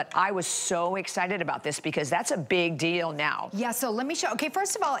of them, but I was so excited about this because that's a big deal now. Yeah, so let me show. Okay,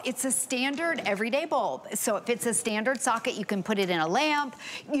 first of all, it's a standard everyday bulb. So if it's a standard socket, you can put it in a lamp,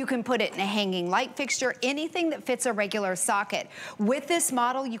 you can put it in a hanging light fixture, anything that fits a regular socket. With this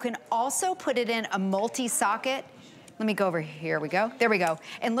model, you can also put it in a multi-socket. Let me go over here, we go. There we go.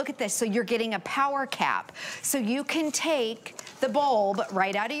 And look at this, so you're getting a power cap. So you can take the bulb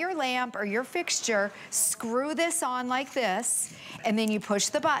right out of your lamp or your fixture, screw this on like this, and then you push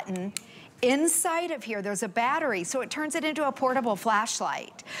the button. Inside of here, there's a battery, so it turns it into a portable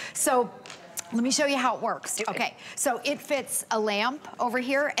flashlight. So let me show you how it works. Okay, so it fits a lamp over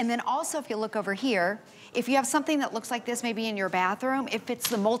here, and then also if you look over here, if you have something that looks like this maybe in your bathroom, it fits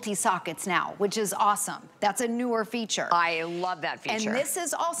the multi-sockets now, which is awesome. That's a newer feature. I love that feature. And this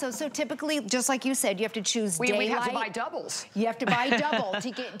is also, so typically, just like you said, you have to choose daylight. We have to buy doubles. You have to buy double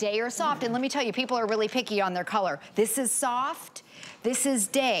to get day or soft. And let me tell you, people are really picky on their color. This is soft, this is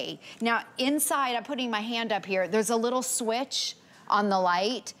day. Now inside, I'm putting my hand up here, there's a little switch on the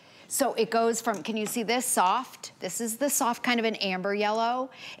light. So it goes from, can you see this, soft? This is the soft kind of an amber yellow,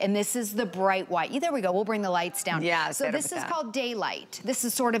 and this is the bright white. There we go, we'll bring the lights down. Yeah, so this is called daylight. This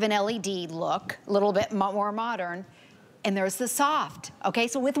is sort of an LED look, a little bit more modern. And there's the soft, okay?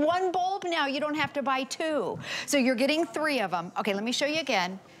 So with one bulb now, you don't have to buy 2. So you're getting 3 of them. Okay, let me show you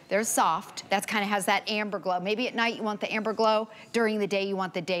again. There's soft, that kind of has that amber glow. Maybe at night you want the amber glow, during the day you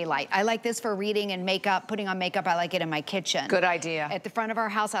want the daylight. I like this for reading and makeup, putting on makeup, I like it in my kitchen. Good idea. At the front of our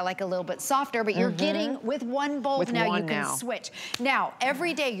house, I like a little bit softer, but you're getting, with one bulb now, you can switch. Now,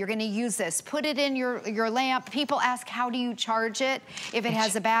 every day you're gonna use this. Put it in your lamp. People ask, how do you charge it if it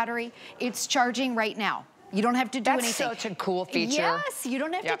has a battery? It's charging right now. You don't have to do anything. That's such a cool feature. Yes, you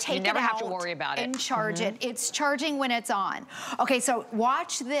don't have to take it out. You never have to worry about it. And charge it. It's charging when it's on. Okay, so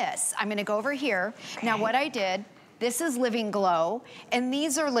watch this. I'm gonna go over here. Okay. Now what I did, this is Living Glow, and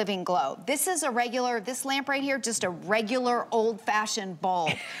these are Living Glow. This is a regular, this lamp right here, just a regular old-fashioned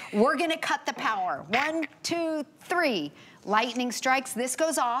bulb. We're gonna cut the power. 1, 2, 3. Lightning strikes, this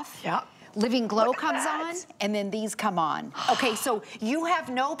goes off. Yep. Living Glow comes on, and then these come on. Okay, so you have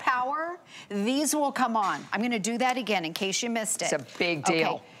no power, these will come on. I'm gonna do that again in case you missed it. It's a big deal.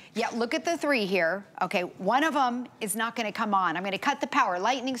 Okay. Yeah, look at the 3 here. Okay, one of them is not gonna come on. I'm gonna cut the power.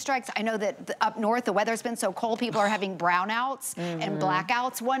 Lightning strikes. I know that up north, the weather's been so cold, people are having brownouts and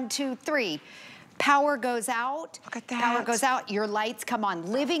blackouts. 1, 2, 3. Power goes out. Look at that. Power goes out, your lights come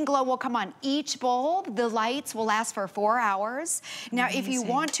on. Living Glow will come on. Each bulb, the lights will last for 4 hours. Now, if you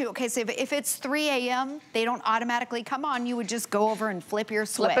want to, okay, so if it's 3 a.m., they don't automatically come on. You would just go over and flip your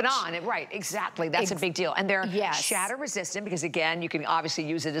switch. Flip it on, right, exactly. That's a big deal. And they're shatter resistant because, again, you can obviously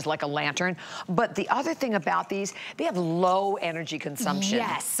use it as like a lantern. But the other thing about these, they have low energy consumption.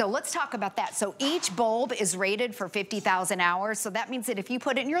 Yes, so let's talk about that. So each bulb is rated for 50,000 hours. So that means that if you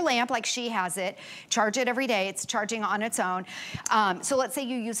put it in your lamp like she has it, charge it every day, it's charging on its own. So let's say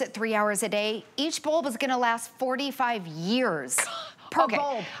you use it 3 hours a day. Each bulb is gonna last 45 years. Per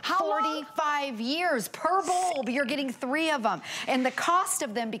bulb, 45 years per bulb. You're getting 3 of them. And the cost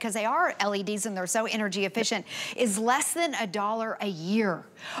of them, because they are LEDs and they're so energy efficient, is less than $1 a year.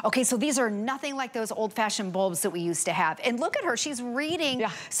 Okay, so these are nothing like those old-fashioned bulbs that we used to have. And look at her, she's reading.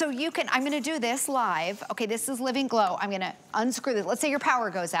 Yeah. So you can, I'm gonna do this live. Okay, this is Living Glow. I'm gonna unscrew this. Let's say your power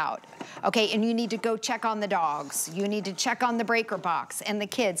goes out. Okay, and you need to go check on the dogs. You need to check on the breaker box and the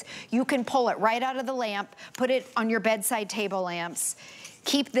kids. You can pull it right out of the lamp, put it on your bedside table lamps.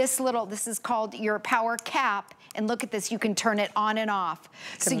 Keep this little, this is called your power cap, and look at this, you can turn it on and off.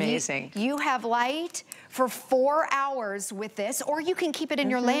 It's amazing. You have light for 4 hours with this, or you can keep it in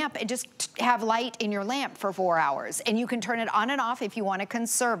your lamp and just have light in your lamp for 4 hours. And you can turn it on and off if you want to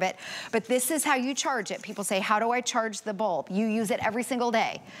conserve it. But this is how you charge it. People say, how do I charge the bulb? You use it every single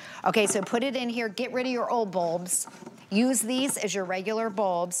day. Okay, so put it in here, get rid of your old bulbs. Use these as your regular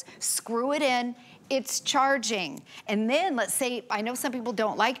bulbs, screw it in, it's charging. And then let's say, I know some people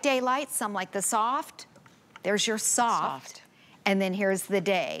don't like daylight, some like the soft. There's your soft. and then here's the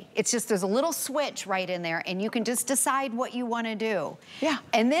day. It's just, there's a little switch right in there, and you can just decide what you want to do. Yeah.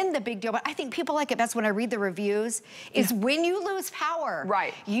 And then the big deal, but I think people like it best when I read the reviews, is when you lose power,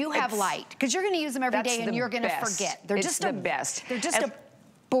 right, you have light. Because you're going to use them every day, and you're going to forget. They're just the best. They're just a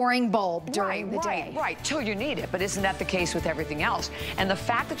boring bulb during the day. Right, till you need it, but isn't that the case with everything else? And the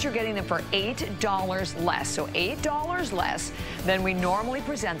fact that you're getting them for $8 less, so $8 less than we normally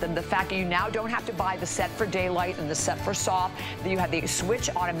present them, the fact that you now don't have to buy the set for daylight and the set for soft, that you have the switch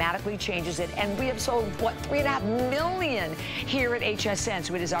automatically changes it, and we have sold, what, 3.5 million here at HSN,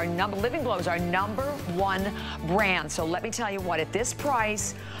 so it is our Living Glow is our #1 brand. So let me tell you what, at this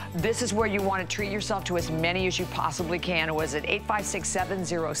price, this is where you want to treat yourself to as many as you possibly can. Was it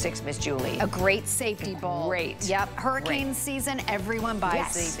 856-706, Miss Julie? A great safety bulb. Great. Yep. Hurricane season, everyone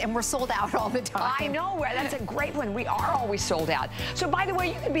buys these. And we're sold out all the time. I know. That's a great one. We are always sold out. So, by the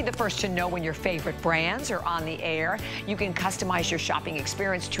way, you can be the first to know when your favorite brands are on the air. You can customize your shopping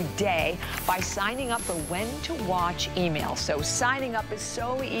experience today by signing up for When to Watch email. So, signing up is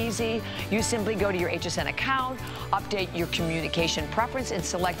so easy. You simply go to your HSN account, update your communication preference, and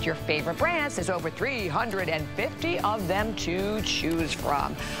select your favorite brands. There's over 350 of them to choose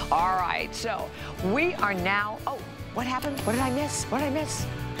from. All right, so we are now, oh, what happened? What did I miss? What did I miss?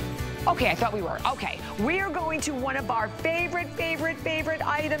 Okay, I thought we were. Okay, we are going to one of our favorite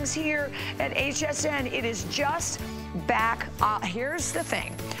items here at HSN. It is just back. Here's the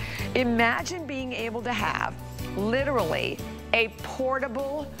thing. Imagine being able to have literally a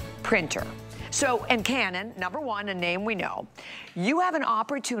portable printer. So, and Canon, #1, a name we know. You have an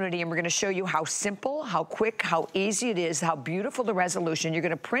opportunity, and we're going to show you how simple, how quick, how easy it is, how beautiful the resolution. You're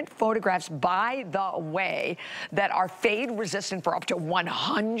going to print photographs, by the way, that are fade resistant for up to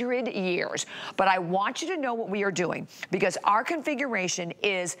 100 years. But I want you to know what we are doing, because our configuration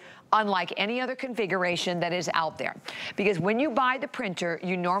is unlike any other configuration that is out there. Because when you buy the printer,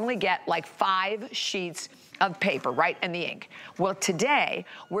 you normally get like 5 sheets of paper, right, and the ink. Well, today,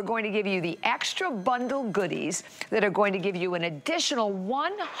 we're going to give you the extra bundle goodies that are going to give you an additional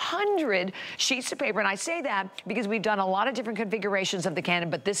 100 sheets of paper. And I say that because we've done a lot of different configurations of the Canon,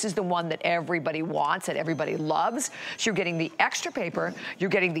 but this is the one that everybody wants, that everybody loves. So you're getting the extra paper,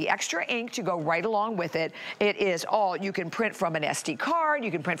 you're getting the extra ink to go right along with it. It is all, you can print from an SD card, you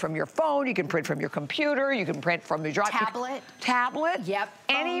can print from your phone, you can print from your computer, you can print from your tablet. Yep.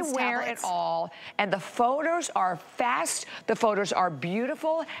 Anywhere at all. And the photos are fast, the photos are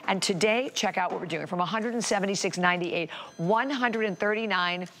beautiful, and today, check out what we're doing. From $176.98,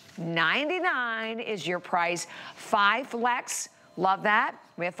 $139.99 is your price. 5 flex, love that.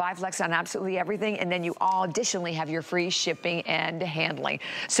 We have 5 flex on absolutely everything, and then you all additionally have your free shipping and handling.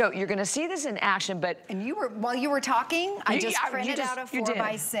 So you're gonna see this in action, but... And you were, while you were talking, I just printed out a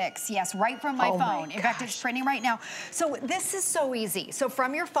 4x6. Yes, right from my phone. In fact, it's printing right now. So this is so easy. So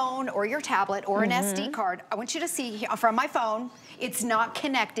from your phone or your tablet or an SD card, I want you to see from my phone, it's not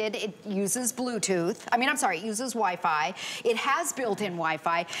connected. It uses Bluetooth. I mean, I'm sorry, it uses Wi-Fi. It has built-in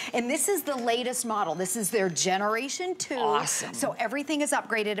Wi-Fi, and this is the latest model. This is their Generation 2. Awesome. So everything is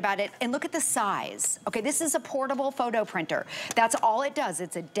upgraded about it, and look at the size. Okay, this is a portable photo printer. That's all it does.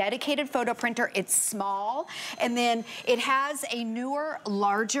 It's a dedicated photo printer. It's small, and then it has a newer,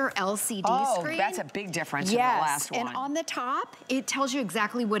 larger LCD screen. Oh, that's a big difference from the last one. And on the top, it tells you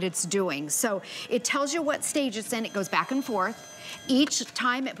exactly what it's doing. So it tells you what stage it's in. It goes back and forth. Each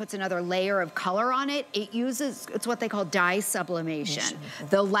time it puts another layer of color on it, it uses, it's what they call dye sublimation.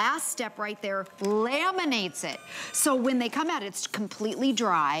 The last step right there laminates it. So when they come out, it's completely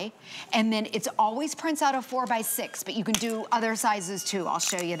dry, and then it's always prints out a 4x6, but you can do other sizes too. I'll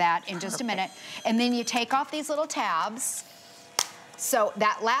show you that in just a minute. And then you take off these little tabs. So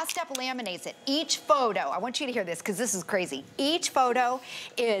that last step laminates it. Each photo, I want you to hear this because this is crazy. Each photo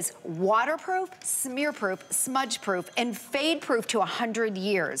is waterproof, smear-proof, smudge-proof, and fade-proof to 100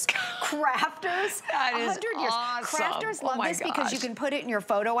 years. Crafters, 100 years. Crafters love this because you can put it in your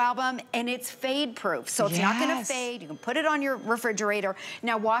photo album and it's fade-proof. So it's not gonna fade. You can put it on your refrigerator.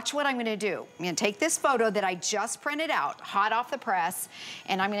 Now watch what I'm gonna do. I'm gonna take this photo that I just printed out, hot off the press,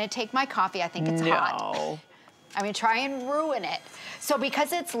 and I'm gonna take my coffee. I think it's hot. I'm gonna try and ruin it. So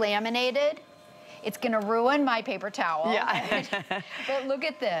because it's laminated, it's gonna ruin my paper towel. Yeah. But look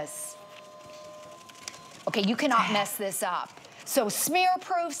at this. Okay, you cannot mess this up. So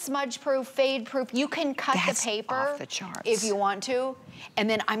smear-proof, smudge-proof, fade-proof, you can cut the paper off the charts. if you want to. And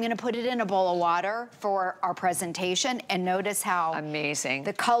then I'm gonna put it in a bowl of water for our presentation, and notice how amazing.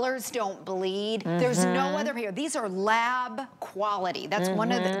 The colors don't bleed. There's no other paper. These are lab quality. That's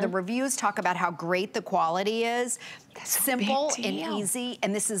one of the reviews talk about how great the quality is. That's simple and easy,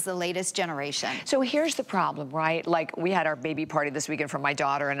 and this is the latest generation. So here's the problem, right? Like, we had our baby party this weekend for my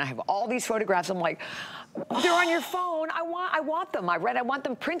daughter, and I have all these photographs. I'm like, they're on your phone. I want them. I want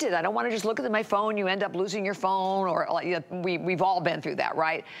them printed. I don't want to just look at my phone. You end up losing your phone, or like, we've all been through that,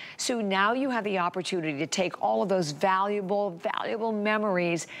 right? So now you have the opportunity to take all of those valuable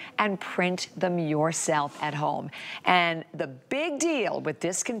memories and print them yourself at home. And the big deal with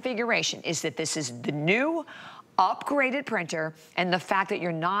this configuration is that this is the new upgraded printer, and the fact that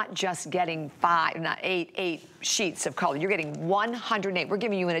you're not just getting eight sheets of color, you're getting 108. We're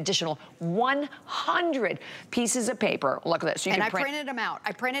giving you an additional 100 pieces of paper. Look at this. So you can print. Printed them out.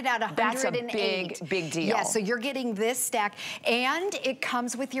 I printed out 108. That's a big deal. Yeah, so you're getting this stack, and it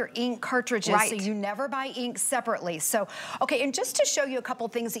comes with your ink cartridges, so you never buy ink separately. So, okay, and just to show you a couple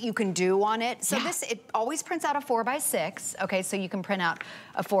things that you can do on it. So it always prints out a 4x6. Okay, so you can print out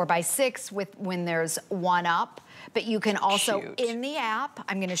a 4x6 when there's one up. But you can also, in the app,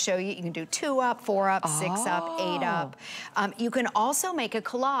 I'm gonna show you, you can do 2 up, 4 up, 6 up, 8 up. You can also make a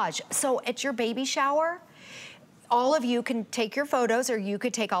collage. So at your baby shower, all of you can take your photos, or you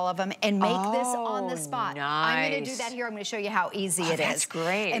could take all of them and make this on the spot. Nice. I'm gonna do that here. I'm gonna show you how easy it is. That's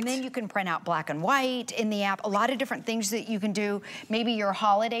great. And then you can print out black and white in the app. A lot of different things that you can do. Maybe your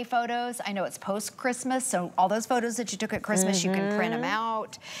holiday photos. I know it's post-Christmas, so all those photos that you took at Christmas, you can print them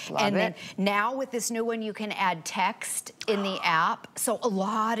out. Then now with this new one, you can add text in the app. So a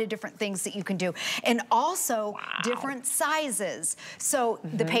lot of different things that you can do. And also different sizes. So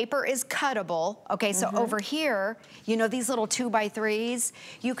the paper is cuttable. Okay, so over here, you know, these little 2x3s,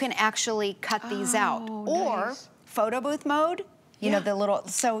 you can actually cut these out. Or photo booth mode, you know, the little,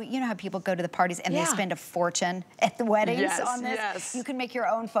 so you know how people go to the parties and they spend a fortune at the weddings on this? You can make your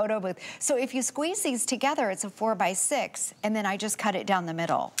own photo booth. So if you squeeze these together, it's a 4x6, and then I just cut it down the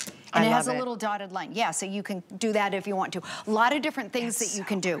middle. And it has a little dotted line. Yeah, so you can do that if you want to. A lot of different things that you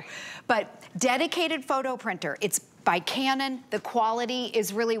can do. But dedicated photo printer, it's by Canon. The quality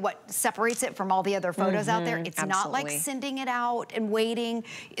is really what separates it from all the other photos out there. It's not like sending it out and waiting.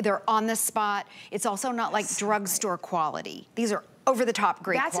 They're on the spot. It's also not like drugstore quality. These are over-the-top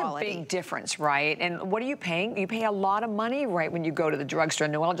great quality. That's a big difference, right? And what are you paying? You pay a lot of money, right, when you go to the drugstore.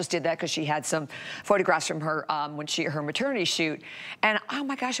 Noelle just did that because she had some photographs from her her maternity shoot. And oh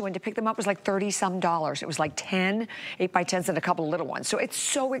my gosh, I went to pick them up. It was like $30-some. It was like 10 8x10s and a couple of little ones. So it's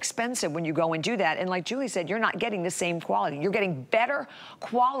so expensive when you go and do that. And like Julie said, you're not getting the same quality. You're getting better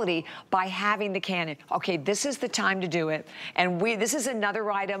quality by having the Canon. Okay, this is the time to do it. And this is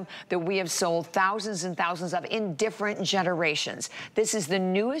another item that we have sold thousands and thousands of in different generations. This is the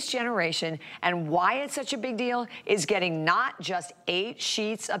newest generation, and why it's such a big deal is getting not just 8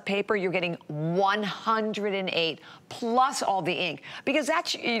 sheets of paper, you're getting 108 plus all the ink. Because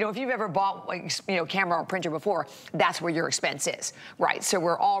that's, you know, if you've ever bought, like, you know, camera or printer before, that's where your expense is, right? So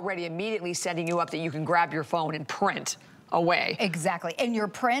we're already immediately setting you up that you can grab your phone and print away. Exactly. And your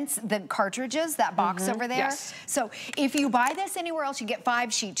prints, the cartridges, that box over there. So if you buy this anywhere else, you get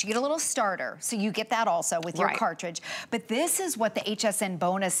 5 sheets. You get a little starter. So you get that also with your cartridge. But this is what the HSN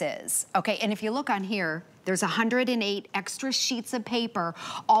bonus is. Okay, and if you look on here, there's 108 extra sheets of paper.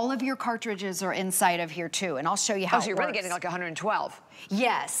 All of your cartridges are inside of here too. And I'll show you how so you're really getting like 112.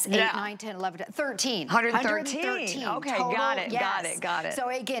 Yes, 8, 9, 10, 11, 13. 113. Okay, total, got it, got it. So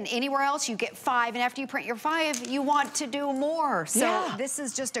again, anywhere else you get 5, and after you print your 5, you want to do more. So this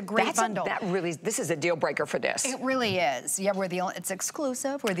is just a great bundle. This is a deal breaker for this. It really is. Yeah, it's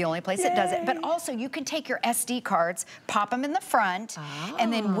exclusive. We're the only place that does it. But also you can take your SD cards, pop them in the front,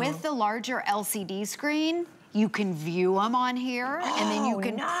 and then with the larger LCD screen, you can view them on here, and then you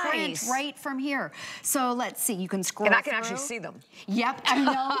can print right from here. So let's see, you can scroll And I can actually see them. Yep, I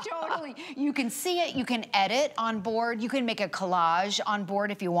know, totally. You can see it, you can edit on board, you can make a collage on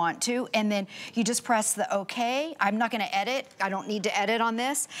board if you want to, and then you just press the OK. I'm not gonna edit, I don't need to edit on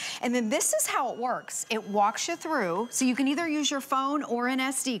this. And then this is how it works. It walks you through, so you can either use your phone or an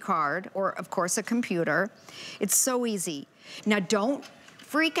SD card, or of course a computer. It's so easy. Now don't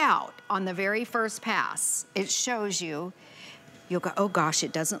freak out on the very first pass. It shows you, you'll go, oh gosh,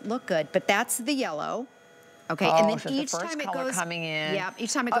 it doesn't look good, but that's the yellow. Okay, and then so each time it goes coming in. Yeah,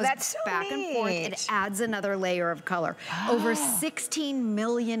 each time it goes back and forth, it adds another layer of color. Over 16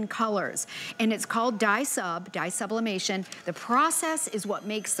 million colors. And it's called dye sublimation. The process is what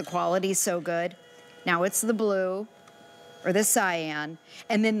makes the quality so good. Now it's the blue. or this cyan,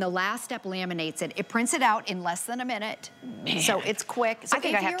 and then the last step laminates it. It prints it out in less than a minute. Man. So it's quick. So I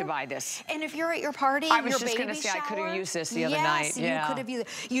think I have to buy this. And if you're at your party, I was your just baby gonna say shower, I could have used this the other yes, night. Yeah. You could have used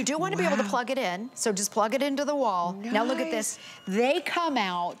it. You do want to be able to plug it in, so just plug it into the wall. Nice. Now look at this. They come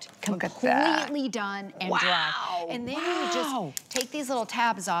out completely done and dry. And then you just take these little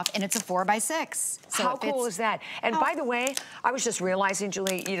tabs off, and it's a 4x6. So how cool is that? And by the way, I was just realizing,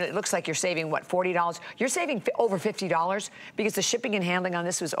 Julie, you know, it looks like you're saving, what, $40? You're saving over $50 because the shipping and handling on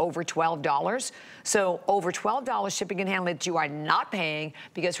this was over $12. So over $12 shipping and handling that you are not paying,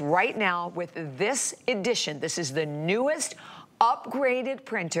 because right now with this edition, this is the newest upgraded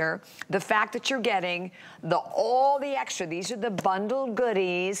printer. The fact that you're getting all the extra, these are the bundled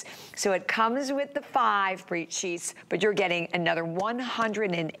goodies. So it comes with the 5 print sheets, but you're getting another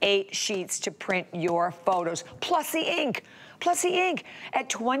 108 sheets to print your photos, plus the ink. Plus the ink at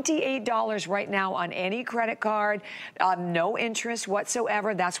 $28 right now on any credit card, no interest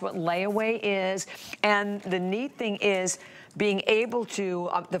whatsoever. That's what layaway is. And the neat thing is being able to,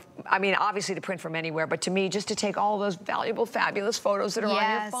 I mean, obviously to print from anywhere, but to me, just to take all those valuable, fabulous photos that are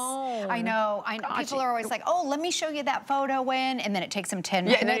on your phone. I know. People are always like, oh, let me show you that photo when, and then it takes them 10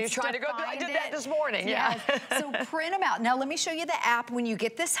 minutes. Yeah, and then you're trying to go through. I did that this morning. Yes. So print them out. Now let me show you the app. When you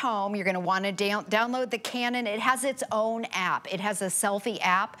get this home, you're going to want to download the Canon. It has its own app. It has a selfie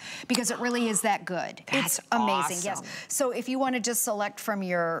app because it really is that good. That's it's amazing. awesome. Yes. So if you want to just select from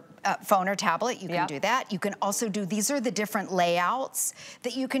your phone or tablet, you can do that. You can also do, these are the different layouts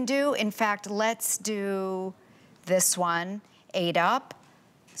that you can do. In fact, let's do this one, 8 up.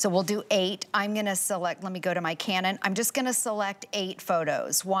 So we'll do 8. I'm gonna select, let me go to my Canon. I'm just gonna select 8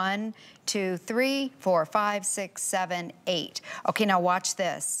 photos. 1, 2, 3, 4, 5, 6, 7, 8. Okay, now watch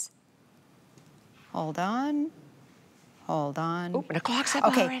this. Hold on. Hold on. Oop, and the clock's up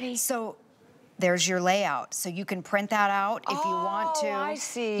already. So there's your layout. So you can print that out if you want to. I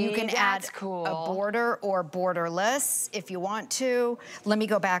see. You can add cool. a border or borderless if you want to. Let me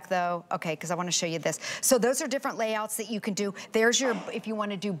go back though. Okay, because I want to show you this. So those are different layouts that you can do. There's your, if you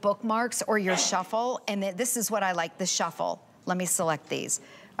want to do bookmarks or your shuffle. And this is what I like, the shuffle. Let me select these.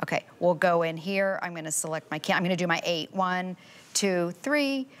 Okay, we'll go in here. I'm going to select my, I'm going to do my 8. 1, 2,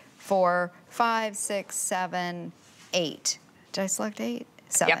 3, 4, 5, 6, 7, 8. Did I select 8?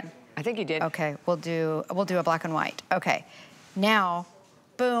 7. Yep. I think you did. Okay, we'll do a black and white. Okay, now,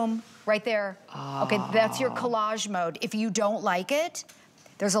 boom, right there. Okay, that's your collage mode. If you don't like it,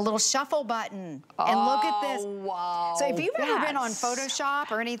 there's a little shuffle button. And look at this. Wow. So if you've ever been on Photoshop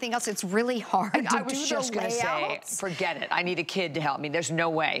or anything else, it's really hard to do the layouts. I was just gonna say, forget it. I need a kid to help me. There's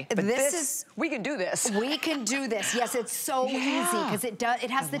no way. But we can do this. We can do this. Yes, it's so easy because it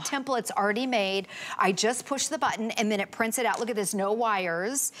has the templates already made. I just push the button and then it prints it out. Look at this, no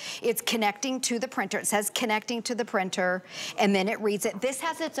wires. It's connecting to the printer. It says connecting to the printer and then it reads it. This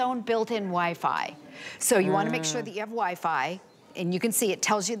has its own built-in Wi-Fi. So you want to make sure that you have Wi-Fi. And you can see it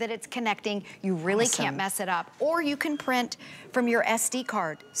tells you that it's connecting. You really can't mess it up. Or you can print from your SD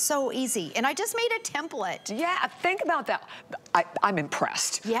card. So easy. And I just made a template. Yeah, think about that. I'm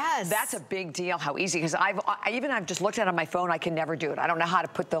impressed. Yes. That's a big deal, how easy, because I've just looked at it on my phone, I can never do it. I don't know how to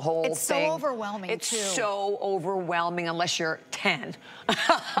put the whole thing. It's so overwhelming, It's too. so overwhelming unless you're 10.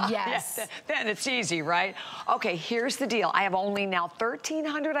 Yes. Then it's easy, right? Okay, here's the deal. I have only now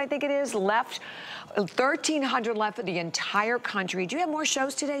 1,300, I think it is, left. 1,300 left for the entire country. Do you have more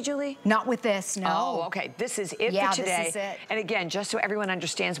shows today, Julie? Not with this, no. Oh, okay. This is it for today. This is it. And again, just so everyone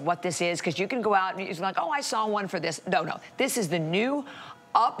understands what this is, because you can go out and you're like, oh, I saw one for this. No, no. This is the new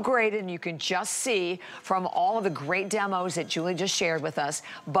upgraded, and you can just see from all of the great demos that Julie just shared with us.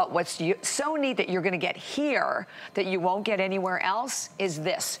 But what's so neat that you're going to get here that you won't get anywhere else is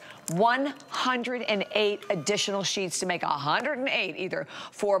this. 108 additional sheets to make 108, either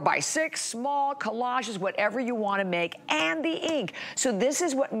 4x6, small, collages, whatever you want to make, and the ink. So this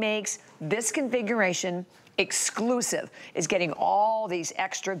is what makes this configuration exclusive, is getting all these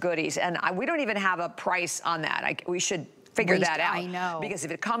extra goodies. And we don't even have a price on that. We should figure that out. I know. Because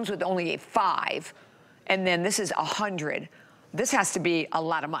if it comes with only a 5, and then this is 100, this has to be a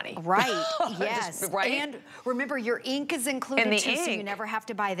lot of money. Right, yes. Right? And remember, your ink is included too, so you never have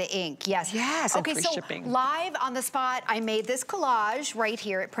to buy the ink. Yes. Yes, okay, and free so shipping. Live on the spot, I made this collage right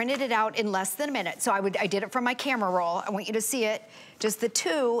here. It printed it out in less than a minute. So I did it from my camera roll. I want you to see it. Just the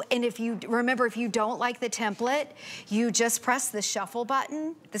 2, and if you, remember, if you don't like the template, you just press the shuffle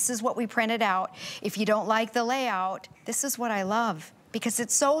button. This is what we printed out. If you don't like the layout, this is what I love. because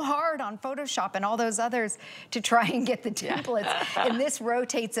it's so hard on Photoshop and all those others to try and get the templates. And this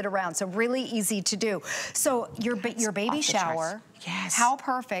rotates it around, so really easy to do. So your baby shower, yes. How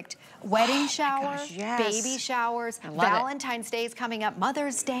perfect. Wedding shower, gosh, yes. baby showers, Valentine's Day is coming up,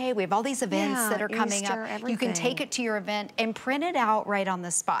 Mother's Day, we have all these events that are coming Easter, up. everything. You can take it to your event and print it out right on the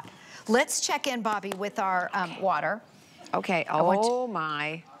spot. Let's check in, Bobby, with our water. Okay, oh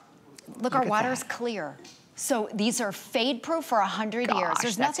my. Look, our water's clear. So these are fade-proof for 100 years.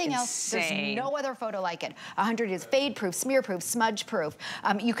 There's nothing else, there's no other photo like it. 100 years, fade-proof, smear-proof, smudge-proof.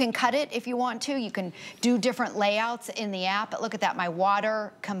 You can cut it if you want to. You can do different layouts in the app. But look at that, my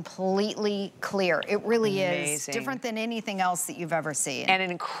water completely clear. It really is different than anything else that you've ever seen. And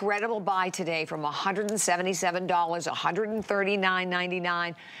an incredible buy today from $177,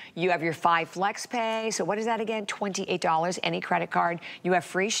 $139.99. You have your 5 flex pay. So what is that again? $28, any credit card. You have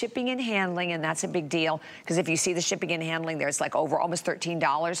free shipping and handling, and that's a big deal. Because if you see the shipping and handling, there's like over almost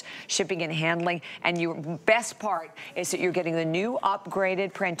 $13 shipping and handling. And your best part is that you're getting the new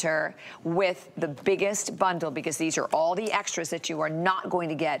upgraded printer with the biggest bundle, because these are all the extras that you are not going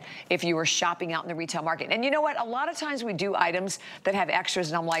to get if you were shopping out in the retail market. And you know what? A lot of times we do items that have extras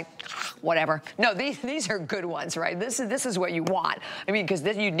and I'm like, whatever. No, these are good ones, right? This is what you want. I mean, because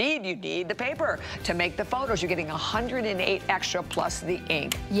you need the paper to make the photos. You're getting 108 extra plus the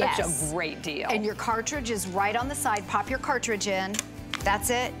ink. Yes. That's a great deal. And your cartridge is right on the side. Pop your cartridge in. That's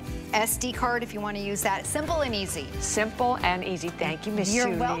it. SD card if you want to use that. Simple and easy. Simple and easy. Thank you, Miss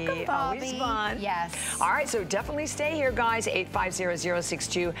Julie. You're welcome, Bobby. Always fun. Yes. All right, so definitely stay here, guys.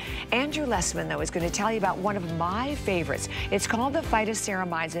 850-062. Andrew Lessman, though, is going to tell you about one of my favorites. It's called the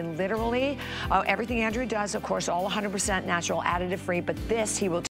phytoceramides, and literally everything Andrew does, of course, all 100% natural, additive-free, but this he will